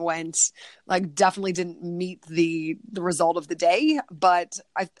training went, like definitely didn't meet the result of the day. But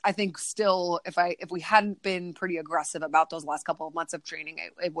I think still, if we hadn't been pretty aggressive about those last couple of months of training,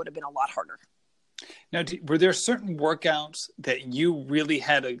 it would have been a lot harder. Now, were there certain workouts that you really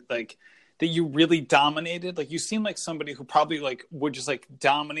had that you really dominated? Like, you seem like somebody who probably like would just like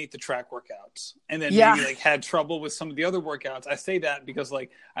dominate the track workouts, and then maybe like had trouble with some of the other workouts. I say that because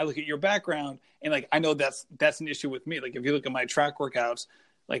like I look at your background and like I know that's an issue with me. Like if you look at my track workouts,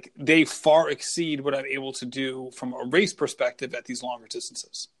 like they far exceed what I'm able to do from a race perspective at these longer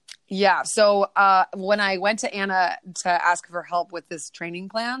distances. Yeah. So when I went to Anna to ask for help with this training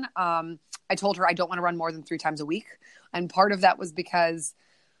plan, I told her I don't want to run more than 3 times a week. And part of that was because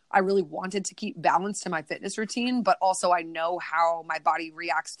I really wanted to keep balance to my fitness routine, but also I know how my body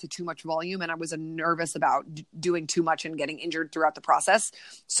reacts to too much volume. And I was nervous about doing too much and getting injured throughout the process.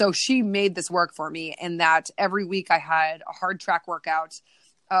 So she made this work for me in that every week I had a hard track workout,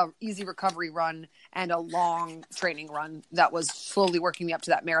 a easy recovery run, and a long training run that was slowly working me up to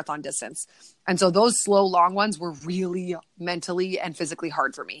that marathon distance. And so those slow, long ones were really mentally and physically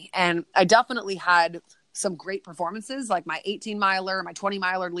hard for me. And I definitely had some great performances, like my 18 miler, my 20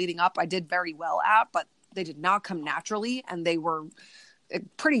 miler leading up, I did very well at, but they did not come naturally and they were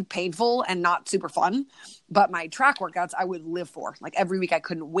pretty painful and not super fun. But my track workouts, I would live for. Like every week I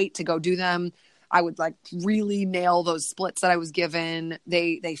couldn't wait to go do them. I would like really nail those splits that I was given.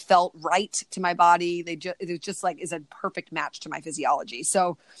 They felt right to my body. It just like is a perfect match to my physiology.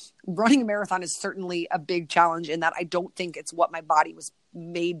 So running a marathon is certainly a big challenge in that I don't think it's what my body was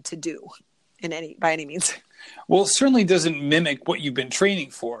made to do by any means. Well, it certainly doesn't mimic what you've been training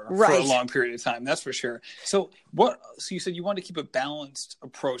for right. a long period of time. That's for sure. So you said you want to keep a balanced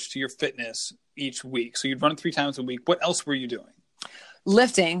approach to your fitness each week. So you'd run 3 times a week. What else were you doing?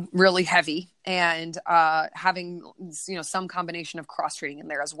 Lifting really heavy and having, some combination of cross training in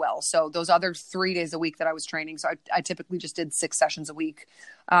there as well. So those other 3 days a week that I was training. So I typically just did 6 sessions a week.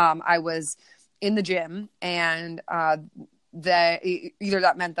 I was in the gym and, either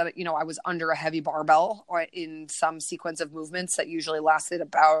that meant that, I was under a heavy barbell or in some sequence of movements that usually lasted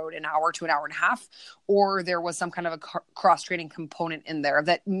about an hour to an hour and a half, or there was some kind of a cross training component in there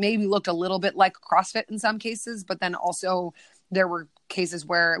that maybe looked a little bit like CrossFit in some cases, but then also there were cases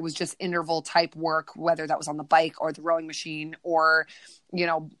where it was just interval type work, whether that was on the bike or the rowing machine or,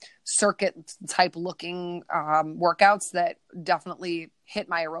 circuit type looking workouts that definitely hit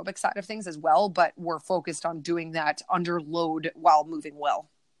my aerobic side of things as well, but were focused on doing that under load while moving well.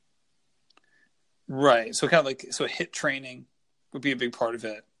 Right. So kind of like, HIIT training would be a big part of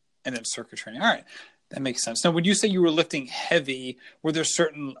it. And then circuit training. All right. That makes sense. Now, when you say you were lifting heavy, were there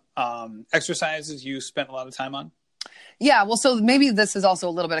certain exercises you spent a lot of time on? Yeah, well, so maybe this is also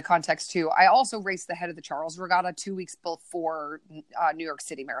a little bit of context too. I also raced the head of the Charles Regatta 2 weeks before New York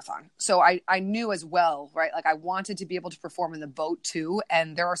City Marathon. So I knew as well, right? Like I wanted to be able to perform in the boat too.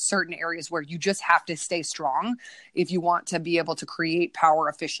 And there are certain areas where you just have to stay strong if you want to be able to create power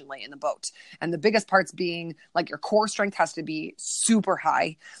efficiently in the boat. And the biggest parts being like your core strength has to be super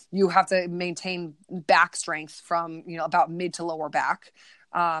high. You have to maintain back strength from, about mid to lower back.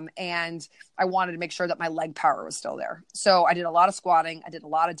 And I wanted to make sure that my leg power was still there. So I did a lot of squatting. I did a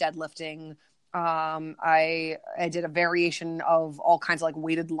lot of deadlifting. I did a variation of all kinds of like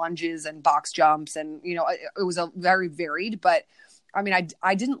weighted lunges and box jumps. And, it was a very varied, but I mean,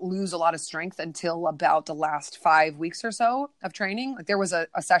 I didn't lose a lot of strength until about the last 5 weeks or so of training. Like there was a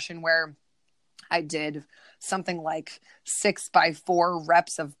session where I did something like 6x4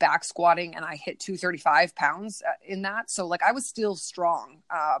 reps of back squatting and I hit 235 pounds in that. So like I was still strong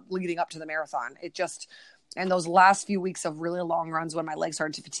leading up to the marathon. And those last few weeks of really long runs when my legs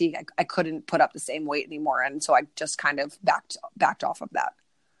started to fatigue, I couldn't put up the same weight anymore. And so I just kind of backed off of that.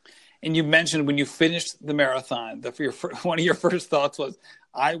 And you mentioned when you finished the marathon, one of your first thoughts was,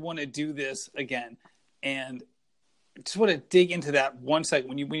 I want to do this again. And just want to dig into that 1 second.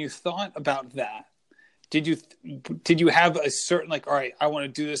 When you thought about that, did you have a certain like, all right, I want to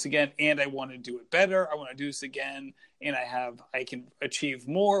do this again and I want to do it better. I want to do this again and I can achieve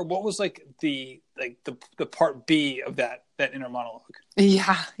more. What was like the part B of that that inner monologue.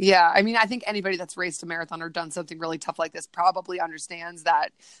 Yeah. Yeah. I mean, I think anybody that's raced a marathon or done something really tough like this probably understands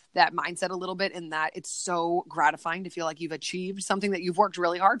that mindset a little bit, in that it's so gratifying to feel like you've achieved something that you've worked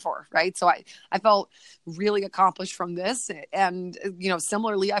really hard for. Right. So I felt really accomplished from this. And,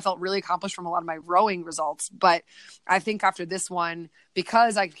 similarly, I felt really accomplished from a lot of my rowing results. But I think after this one,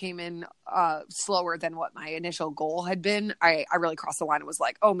 because I came in slower than what my initial goal had been, I really crossed the line and was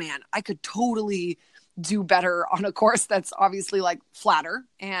like, oh man, I could totally do better on a course that's obviously like flatter.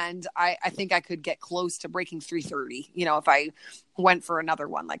 And I think I could get close to breaking 3:30, if I went for another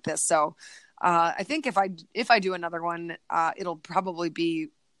one like this. So I think if I do another one, it'll probably be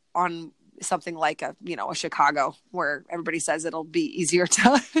on something like a Chicago, where everybody says it'll be easier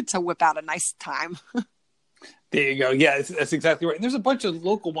to whip out a nice time. There you go. Yeah, that's exactly right. And there's a bunch of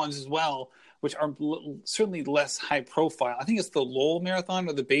local ones as well, which are certainly less high profile. I think it's the Lowell Marathon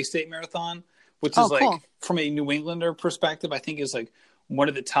or the Bay State Marathon, which is like, cool. From a New Englander perspective, I think is like one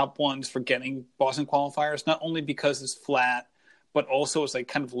of the top ones for getting Boston qualifiers, not only because it's flat, but also it's like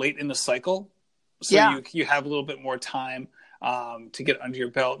kind of late in the cycle. So you have a little bit more time to get under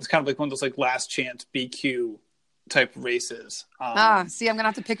your belt. It's kind of like one of those like last chance BQ type races. See, I'm gonna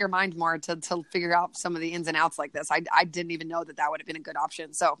have to pick your mind more to figure out some of the ins and outs like this. I didn't even know that would have been a good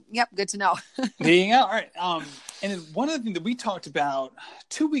option. So yep, good to know. There you go. All right. And then one other thing that we talked about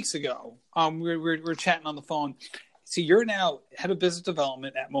 2 weeks ago, we were chatting on the phone. So you're now head of business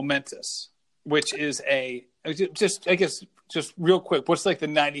development at Momentous, which is just real quick, what's like the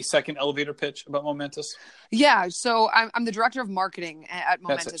 90-second elevator pitch about Momentous? Yeah, so I'm the director of marketing at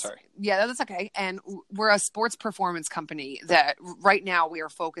Momentous. That's it, sorry. Yeah, that's okay. And we're a sports performance company that right now we are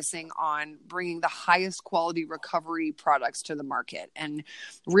focusing on bringing the highest quality recovery products to the market. And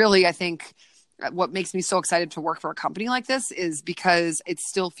really, I think what makes me so excited to work for a company like this is because it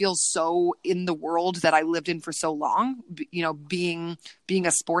still feels so in the world that I lived in for so long, being a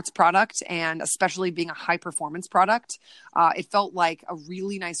sports product, and especially being a high performance product. It felt like a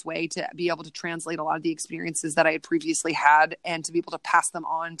really nice way to be able to translate a lot of the experiences that I had previously had and to be able to pass them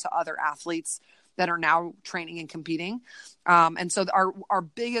on to other athletes that are now training and competing. And so our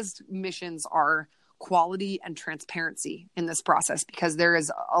biggest missions are quality and transparency in this process, because there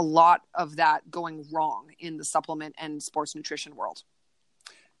is a lot of that going wrong in the supplement and sports nutrition world.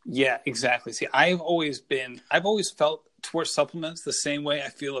 Yeah, exactly. See, I've always felt towards supplements the same way I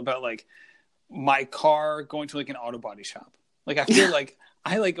feel about like my car going to like an auto body shop. Like I feel like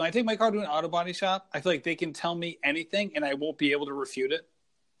when I take my car to an auto body shop, I feel like they can tell me anything and I won't be able to refute it.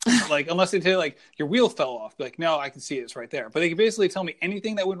 Like, unless they tell you, like, your wheel fell off. Like, no, I can see it's right there. But they can basically tell me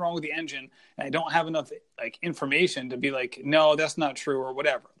anything that went wrong with the engine, and I don't have enough, like, information to be like, no, that's not true or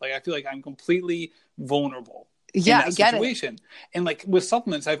whatever. Like, I feel like I'm completely vulnerable in that situation. And, like, with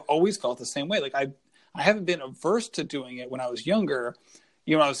supplements, I've always felt the same way. Like, I haven't been averse to doing it when I was younger.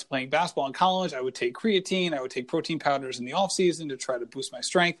 When I was playing basketball in college, I would take creatine. I would take protein powders in the off season to try to boost my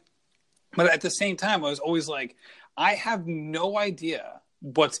strength. But at the same time, I was always like, I have no idea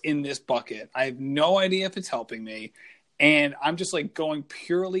what's in this bucket. I have no idea if it's helping me. And I'm just like going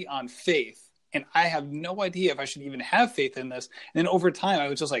purely on faith. And I have no idea if I should even have faith in this. And then over time, I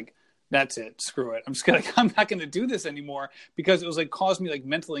was just like, that's it. Screw it. I'm not going to do this anymore, because it was like caused me like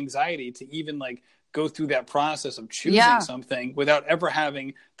mental anxiety to even like go through that process of choosing something without ever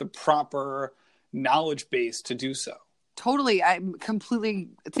having the proper knowledge base to do so. Totally. I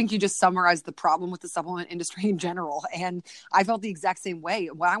think you just summarized the problem with the supplement industry in general. And I felt the exact same way.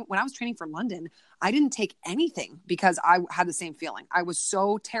 When I was training for London, I didn't take anything because I had the same feeling. I was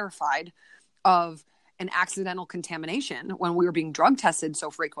so terrified of an accidental contamination when we were being drug tested so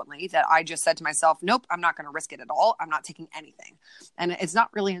frequently that I just said to myself, nope, I'm not going to risk it at all. I'm not taking anything. And it's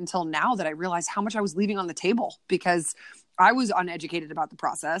not really until now that I realized how much I was leaving on the table, because I was uneducated about the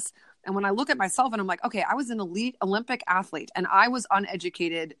process. And when I look at myself and I'm like, okay, I was an elite Olympic athlete and I was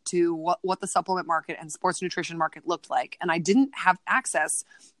uneducated to what the supplement market and sports nutrition market looked like. And I didn't have access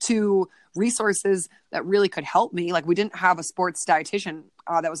to resources that really could help me. Like, we didn't have a sports dietitian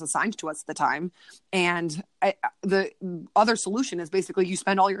that was assigned to us at the time. And the other solution is basically you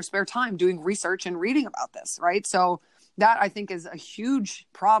spend all your spare time doing research and reading about this, right? So that, I think, is a huge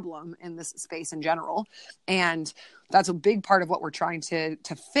problem in this space in general. And that's a big part of what we're trying to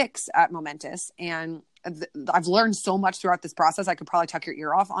fix at Momentous. And I've learned so much throughout this process. I could probably tuck your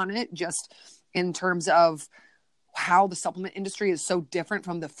ear off on it, just in terms of how the supplement industry is so different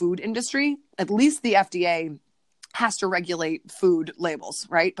from the food industry. At least the FDA has to regulate food labels,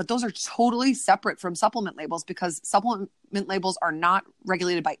 right? But those are totally separate from supplement labels, because supplement labels are not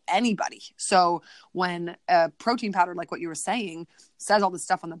regulated by anybody. So when a protein powder, like what you were saying, says all this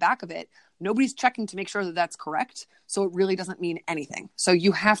stuff on the back of it, Nobody's checking to make sure that that's correct. So it really doesn't mean anything. So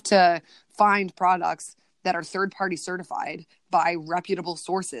you have to find products that are third-party certified by reputable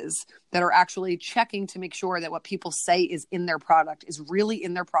sources that are actually checking to make sure that what people say is in their product is really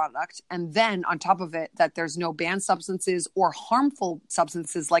in their product. And then on top of it, that there's no banned substances or harmful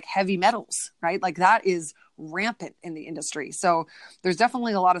substances like heavy metals, right? Like that is rampant in the industry. So there's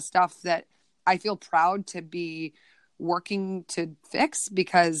definitely a lot of stuff that I feel proud to be working to fix,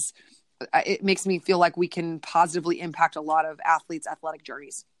 because it makes me feel like we can positively impact a lot of athletes' athletic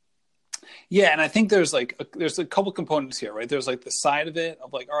journeys. Yeah, and I think there's a couple components here, right? There's like the side of it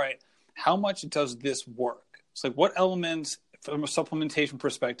of like, all right, how much does this work? It's like what elements from a supplementation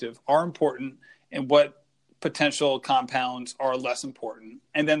perspective are important and what potential compounds are less important.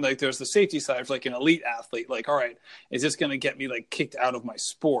 And then like there's the safety side for like an elite athlete, like, all right, is this going to get me like kicked out of my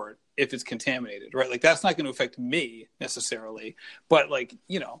sport if it's contaminated, right? Like that's not going to affect me necessarily, but like,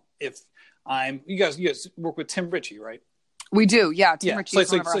 if you guys work with Tim Ritchie, right? We do. Yeah. Tim Ritchie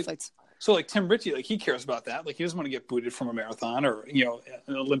is one of our athletes. So like Tim Ritchie, like he cares about that. Like he doesn't want to get booted from a marathon or,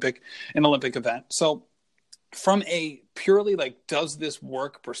 an Olympic event. So from a purely like, does this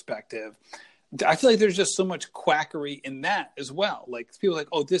work perspective, I feel like there's just so much quackery in that as well. Like people are like,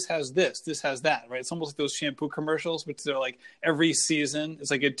 oh, this has that, right? It's almost like those shampoo commercials, which they're like every season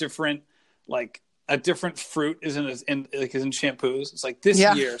it's like a different fruit is in shampoos. It's like this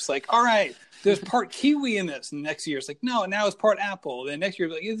year, it's like, all right, there's part kiwi in this. And next year, it's like, no, now it's part apple. Then next year,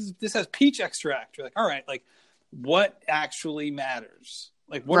 like this has peach extract. You're like, all right, like what actually matters?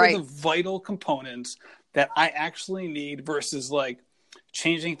 Like what are the vital components that I actually need versus like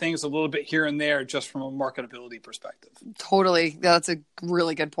changing things a little bit here and there just from a marketability perspective. Totally. That's a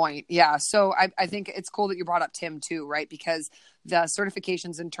really good point. Yeah. So I think it's cool that you brought up Tim too, right? Because the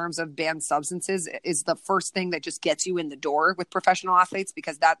certifications in terms of banned substances is the first thing that just gets you in the door with professional athletes,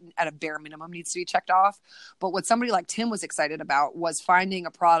 because that at a bare minimum needs to be checked off. But what somebody like Tim was excited about was finding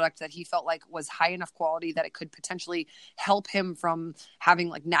a product that he felt like was high enough quality that it could potentially help him from having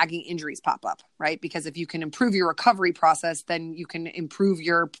like nagging injuries pop up, right? Because if you can improve your recovery process, then you can improve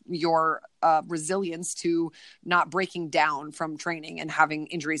your resilience to not breaking down from training and having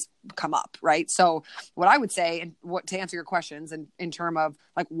injuries come up, right? So what I would say, and what to answer your questions in terms of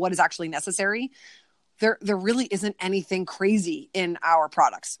like what is actually necessary, there really isn't anything crazy in our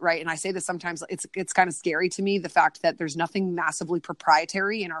products, right? And I say this sometimes, it's kind of scary to me, the fact that there's nothing massively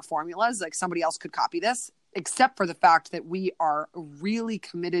proprietary in our formulas. Like somebody else could copy this, except for the fact that we are really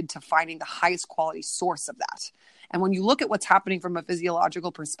committed to finding the highest quality source of that. And when you look at what's happening from a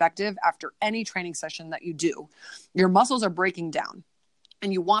physiological perspective, after any training session that you do, your muscles are breaking down.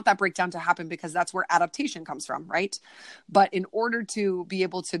 And you want that breakdown to happen because that's where adaptation comes from, right? But in order to be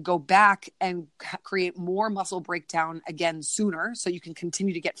able to go back and create more muscle breakdown again sooner, so you can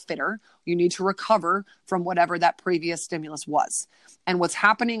continue to get fitter, you need to recover from whatever that previous stimulus was. And what's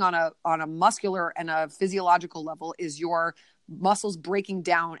happening on a muscular and a physiological level is your muscles breaking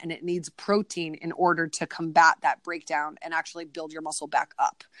down, and it needs protein in order to combat that breakdown and actually build your muscle back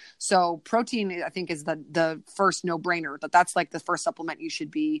up. So protein, I think, is the first no-brainer, that's like the first supplement you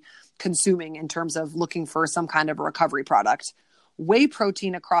should be consuming in terms of looking for some kind of a recovery product. Whey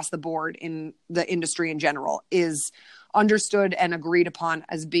protein across the board in the industry in general is understood and agreed upon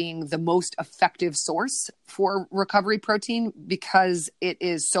as being the most effective source for recovery protein because it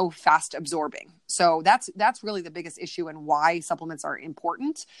is so fast absorbing. So that's really the biggest issue, and why supplements are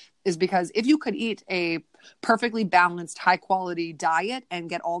important is because if you could eat a perfectly balanced, high quality diet and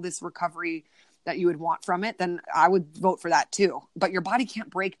get all this recovery that you would want from it, then I would vote for that too. But your body can't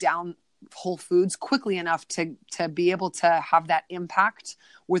break down whole foods quickly enough to be able to have that impact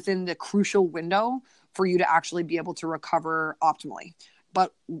within the crucial window for you to actually be able to recover optimally.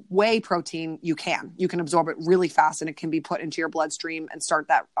 But whey protein, you can absorb it really fast, and it can be put into your bloodstream and start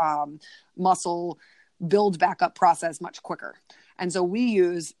that muscle build back up process much quicker. And so we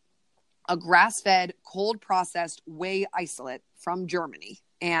use a grass-fed, cold processed whey isolate from Germany.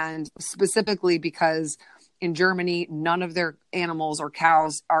 And specifically because in Germany, none of their animals or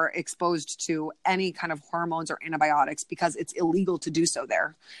cows are exposed to any kind of hormones or antibiotics because it's illegal to do so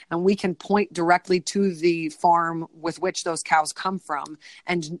there. And we can point directly to the farm with which those cows come from.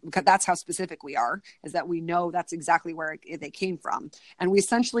 And that's how specific we are, is that we know that's exactly where they came from. And we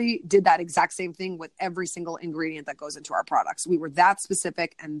essentially did that exact same thing with every single ingredient that goes into our products. We were that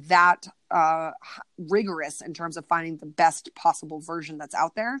specific and that rigorous in terms of finding the best possible version that's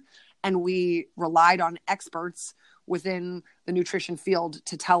out there. And we relied on experts within the nutrition field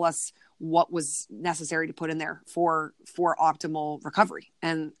to tell us what was necessary to put in there for optimal recovery.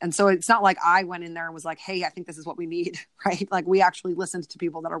 And so it's not like I went in there and was like, hey, I think this is what we need, right? Like we actually listened to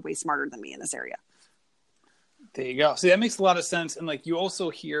people that are way smarter than me in this area. There you go. See, that makes a lot of sense. And like you also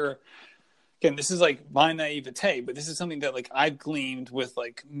hear, again, this is like my naivete, but this is something that like I've gleaned with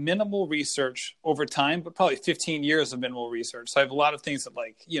like minimal research over time, but probably 15 years of minimal research. So I have a lot of things that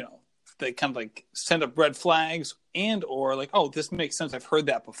like, you know, they kind of like send up red flags and or like, oh, this makes sense. I've heard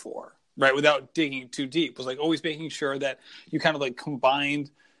that before, right? Without digging too deep. It was like always making sure that you kind of like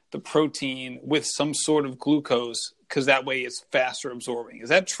combined the protein with some sort of glucose because that way it's faster absorbing. Is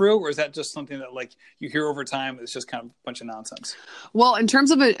that true? Or is that just something that like you hear over time? It's just kind of a bunch of nonsense. Well, in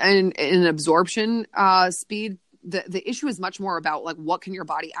terms of an absorption speed, the issue is much more about like what can your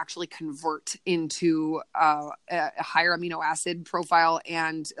body actually convert into a higher amino acid profile,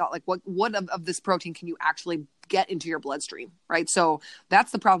 and like what of this protein can you actually get into your bloodstream, right? So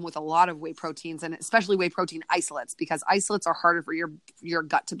that's the problem with a lot of whey proteins, and especially whey protein isolates, because isolates are harder for your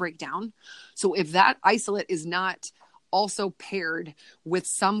gut to break down. So if that isolate is not also paired with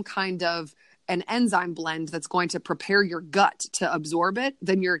some kind of an enzyme blend that's going to prepare your gut to absorb it,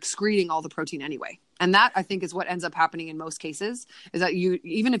 then you're excreting all the protein anyway. And that, I think, is what ends up happening in most cases, is that you,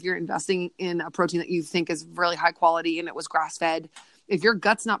 even if you're investing in a protein that you think is really high quality and it was grass fed, if your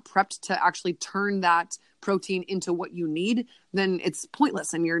gut's not prepped to actually turn that protein into what you need, then it's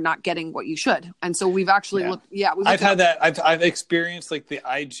pointless and you're not getting what you should. And so we've actually looked. I've had that. I've experienced like the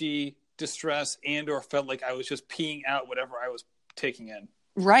IG distress and or felt like I was just peeing out whatever I was taking in.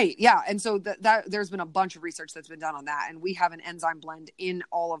 Right. Yeah. And so that there's been a bunch of research that's been done on that. And we have an enzyme blend in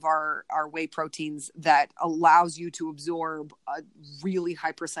all of our whey proteins that allows you to absorb a really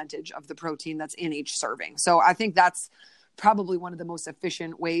high percentage of the protein that's in each serving. So I think that's probably one of the most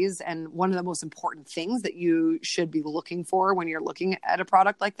efficient ways and one of the most important things that you should be looking for when you're looking at a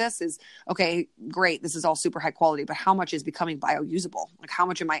product like this is, okay, great, this is all super high quality, but how much is becoming biousable? Like how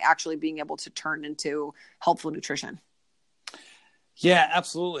much am I actually being able to turn into helpful nutrition? Yeah,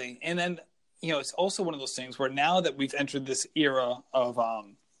 absolutely. And then, you know, it's also one of those things where now that we've entered this era of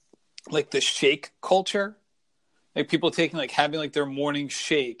like the shake culture, like people taking like having like their morning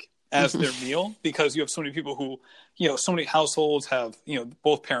shake as their meal, because you have so many people who, you know, so many households have, you know,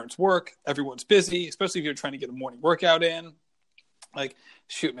 both parents work, everyone's busy, especially if you're trying to get a morning workout in. Like,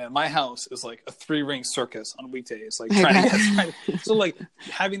 shoot, man, my house is like a 3-ring circus on weekdays. Like so like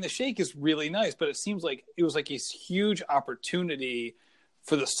having the shake is really nice, but it seems like it was like a huge opportunity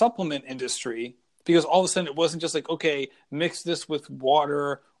for the supplement industry, because all of a sudden it wasn't just like, okay, mix this with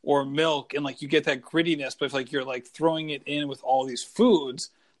water or milk and like you get that grittiness, but if like you're like throwing it in with all these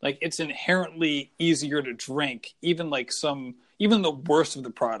foods, like it's inherently easier to drink, even the worst of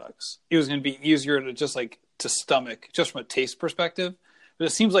the products. It was going to be easier to just like to stomach, just from a taste perspective. But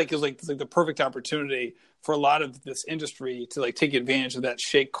it seems like it's like the perfect opportunity for a lot of this industry to like take advantage of that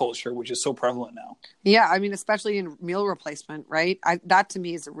shake culture, which is so prevalent now. Yeah, I mean, especially in meal replacement, right? That to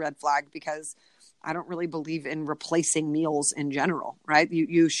me is a red flag, because I don't really believe in replacing meals in general, right?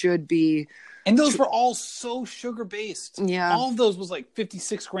 You should be. And those were all so sugar based. Yeah. All of those was like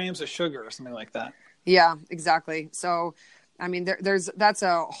 56 grams of sugar or something like that. Yeah, exactly. So, I mean, that's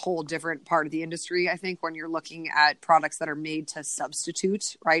a whole different part of the industry, I think, when you're looking at products that are made to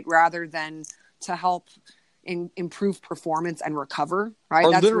substitute, right? Rather than to help improve performance and recover, right?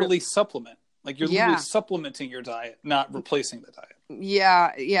 Or literally supplement. Like you're literally supplementing your diet, not replacing the diet.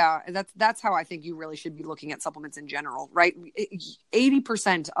 Yeah. That's how I think you really should be looking at supplements in general, right?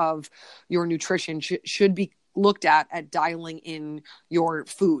 80% of your nutrition should be looked at dialing in your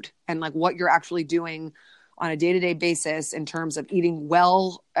food and like what you're actually doing on a day-to-day basis in terms of eating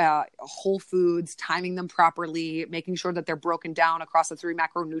well, whole foods, timing them properly, making sure that they're broken down across the 3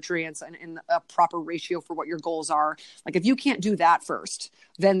 macronutrients and in a proper ratio for what your goals are. Like if you can't do that first,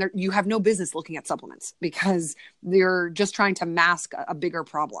 then you have no business looking at supplements, because they're just trying to mask a bigger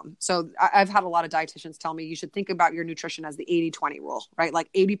problem. So I've had a lot of dietitians tell me you should think about your nutrition as the 80-20 rule, right?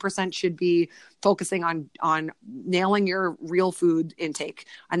 Like 80% should be focusing on nailing your real food intake.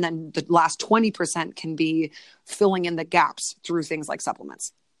 And then the last 20% can be filling in the gaps through things like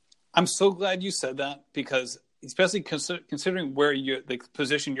supplements. I'm so glad you said that, because especially considering where you the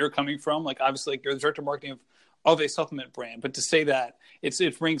position you're coming from, like obviously like you're the director of marketing of a supplement brand, but to say that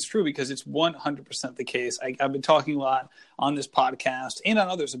it rings true, because it's 100% the case. I've been talking a lot on this podcast and on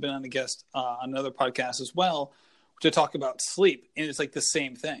others. I've been on a guest on another podcast as well to talk about sleep, and it's like the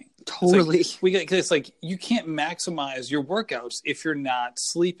same thing. Totally. It's like you can't maximize your workouts if you're not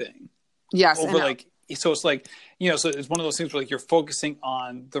sleeping. Yes. so it's like, so it's one of those things where like you're focusing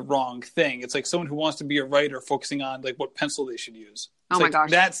on the wrong thing. It's like someone who wants to be a writer focusing on like what pencil they should use. It's my gosh.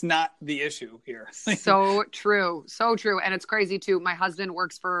 That's not the issue here. So true. So true. And it's crazy too. My husband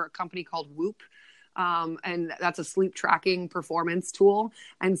works for a company called Whoop. And that's a sleep tracking performance tool.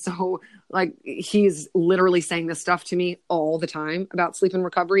 And so like he's literally saying this stuff to me all the time about sleep and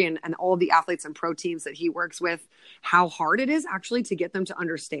recovery and all of the athletes and pro teams that he works with, how hard it is actually to get them to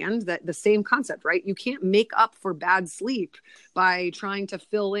understand that the same concept, right? You can't make up for bad sleep by trying to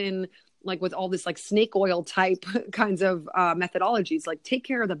fill in like with all this like snake oil type kinds of methodologies. Like take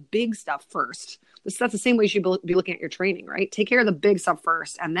care of the big stuff first. That's the same way you should be looking at your training, right? Take care of the big stuff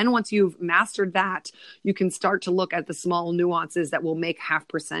first. And then once you've mastered that, you can start to look at the small nuances that will make half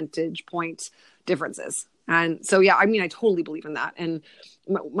percentage point differences. And so, yeah, I mean, I totally believe in that. And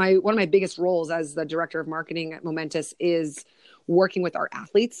one of my biggest roles as the director of marketing at Momentous is working with our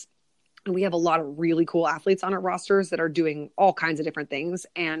athletes. And we have a lot of really cool athletes on our rosters that are doing all kinds of different things.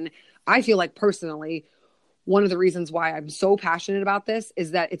 And I feel like personally, one of the reasons why I'm so passionate about this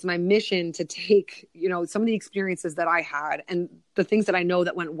is that it's my mission to take, some of the experiences that I had and the things that I know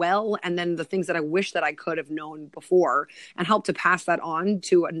that went well, and then the things that I wish that I could have known before, and help to pass that on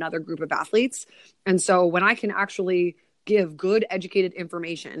to another group of athletes. And so when I can actually give good educated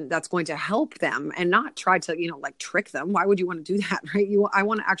information that's going to help them and not try to, like trick them. Why would you want to do that? Right. I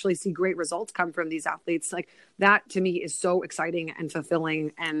want to actually see great results come from these athletes. Like that to me is so exciting and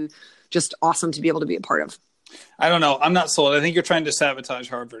fulfilling and just awesome to be able to be a part of. I don't know. I'm not sold. I think you're trying to sabotage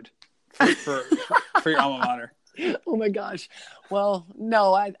Harvard for your alma mater. Oh my gosh. Well,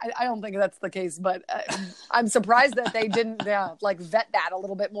 no, I don't think that's the case, but I'm surprised that they didn't vet that a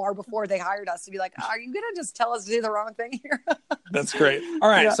little bit more before they hired us to be like, are you going to just tell us to do the wrong thing here? That's great. All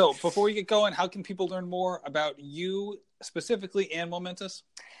right. Yeah. So before we get going, how can people learn more about you specifically and Momentous?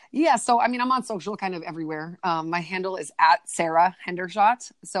 Yeah. So, I mean, I'm on social kind of everywhere. My handle is at Sara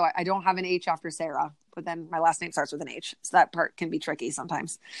Hendershot. So I don't have an H after Sarah, but then my last name starts with an H. So that part can be tricky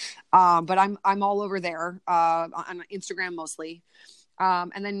sometimes. But I'm all over there, on Instagram mostly.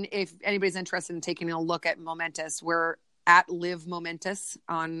 And then if anybody's interested in taking a look at Momentous, we're at Live Momentous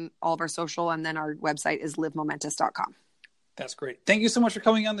on all of our social. And then our website is livemomentous.com. That's great. Thank you so much for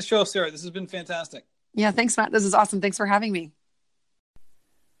coming on the show, Sara. This has been fantastic. Yeah. Thanks, Matt. This is awesome. Thanks for having me.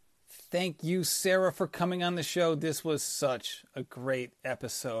 Thank you, Sara, for coming on the show. This was such a great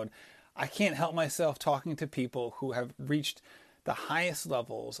episode. I can't help myself talking to people who have reached the highest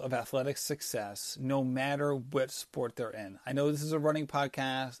levels of athletic success, no matter what sport they're in. I know this is a running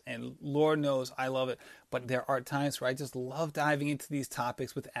podcast, and Lord knows I love it, but there are times where I just love diving into these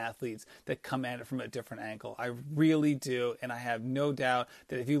topics with athletes that come at it from a different angle. I really do, and I have no doubt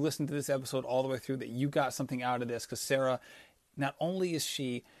that if you listen to this episode all the way through, that you got something out of this, because Sara, not only is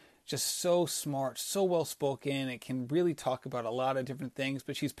she just so smart, so well-spoken, and can really talk about a lot of different things,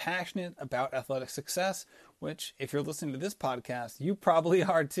 but she's passionate about athletic success, which, if you're listening to this podcast, you probably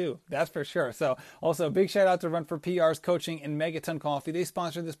are too. That's for sure. So also a big shout out to Run for PR's Coaching and Megaton Coffee. They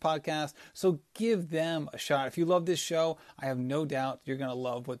sponsor this podcast, so give them a shot. If you love this show, I have no doubt you're going to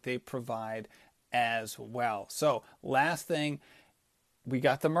love what they provide as well. So last thing, we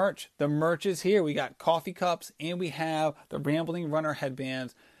got the merch. The merch is here. We got coffee cups, and we have the Rambling Runner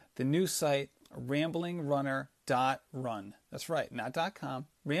headbands. The new site, ramblingrunner.run. That's right, not .com.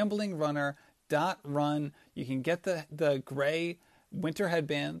 Ramblingrunner.run. You can get the gray winter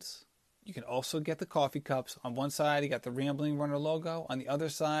headbands. You can also get the coffee cups. On one side, you got the Rambling Runner logo. On the other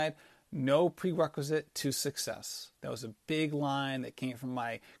side, no prerequisite to success. That was a big line that came from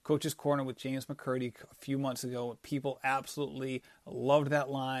my Coach's Corner with James McCurdy a few months ago. People absolutely loved that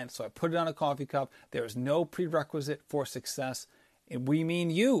line, so I put it on a coffee cup. There is no prerequisite for success. And we mean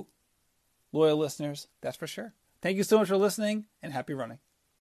you, loyal listeners, that's for sure. Thank you so much for listening, and happy running.